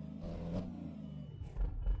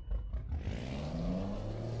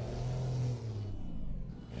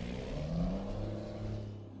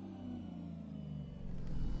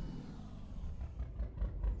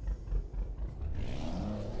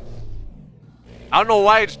 I don't know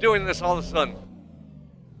why it's doing this all of a sudden.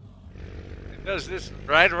 It does this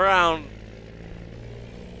right around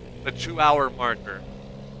the 2-hour marker.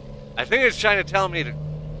 I think it's trying to tell me to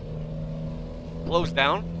close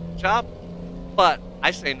down shop, but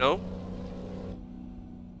I say no.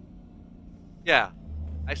 Yeah,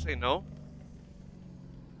 I say no.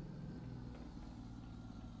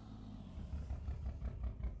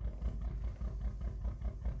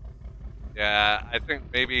 Yeah, I think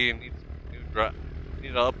maybe it needs some new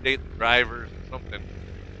need to update the drivers or something.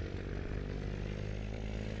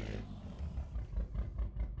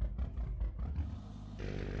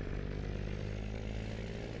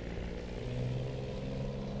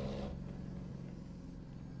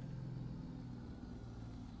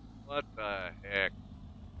 What the heck?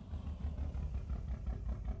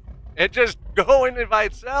 It just going in by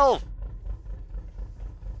itself.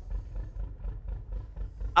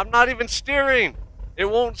 I'm not even steering. It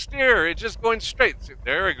won't steer. It's just going straight. See,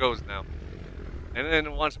 there it goes now. And then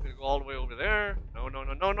it wants me to go all the way over there. No, no,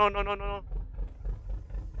 no, no, no, no, no, no.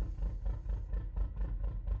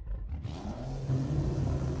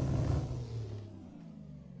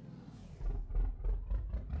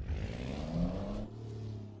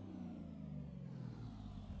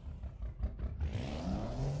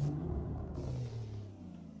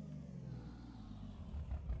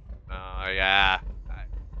 Yeah.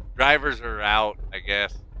 Drivers are out, I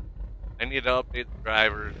guess. I need to update the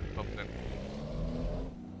drivers or something.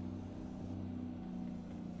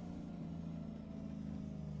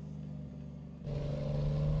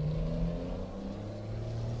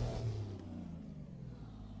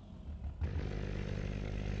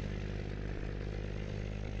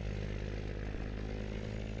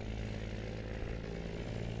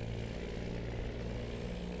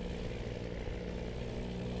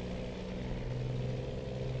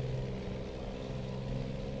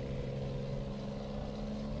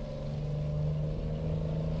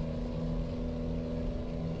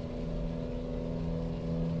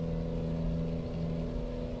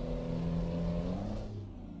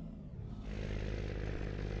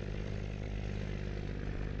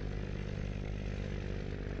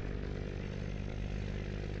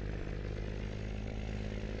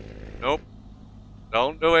 Nope.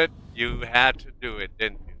 Don't do it. You had to do it,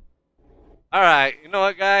 didn't you? Alright, you know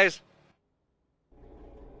what, guys?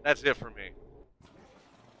 That's it for me.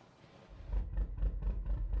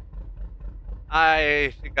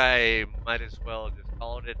 I think I might as well just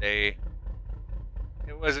call it a day.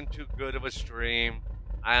 It wasn't too good of a stream.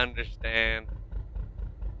 I understand.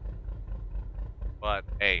 But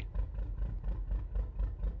hey,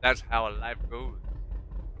 that's how life goes.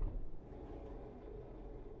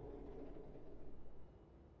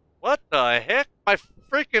 What the heck? My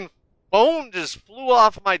freaking phone just flew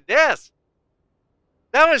off my desk.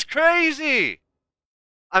 That was crazy.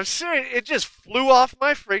 I'm serious. It just flew off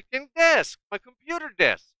my freaking desk, my computer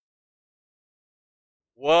desk.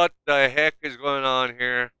 What the heck is going on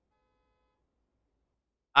here?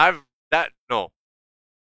 I've that no,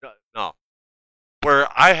 no. Where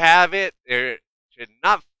I have it, should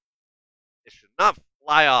not it should not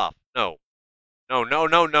fly off. No, no, no,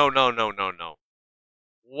 no, no, no, no, no, no.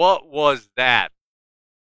 What was that?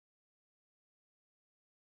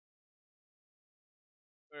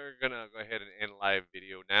 We're gonna go ahead and end live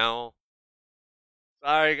video now.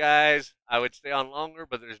 Sorry guys, I would stay on longer,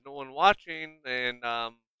 but there's no one watching, and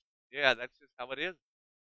yeah, that's just how it is.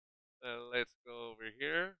 Let's go over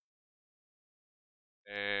here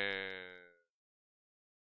and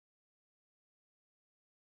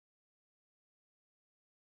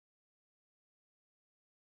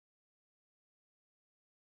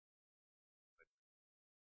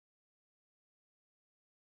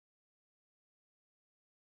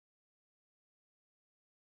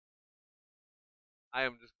I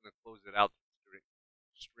am just gonna close it out.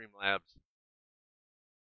 Streamlabs.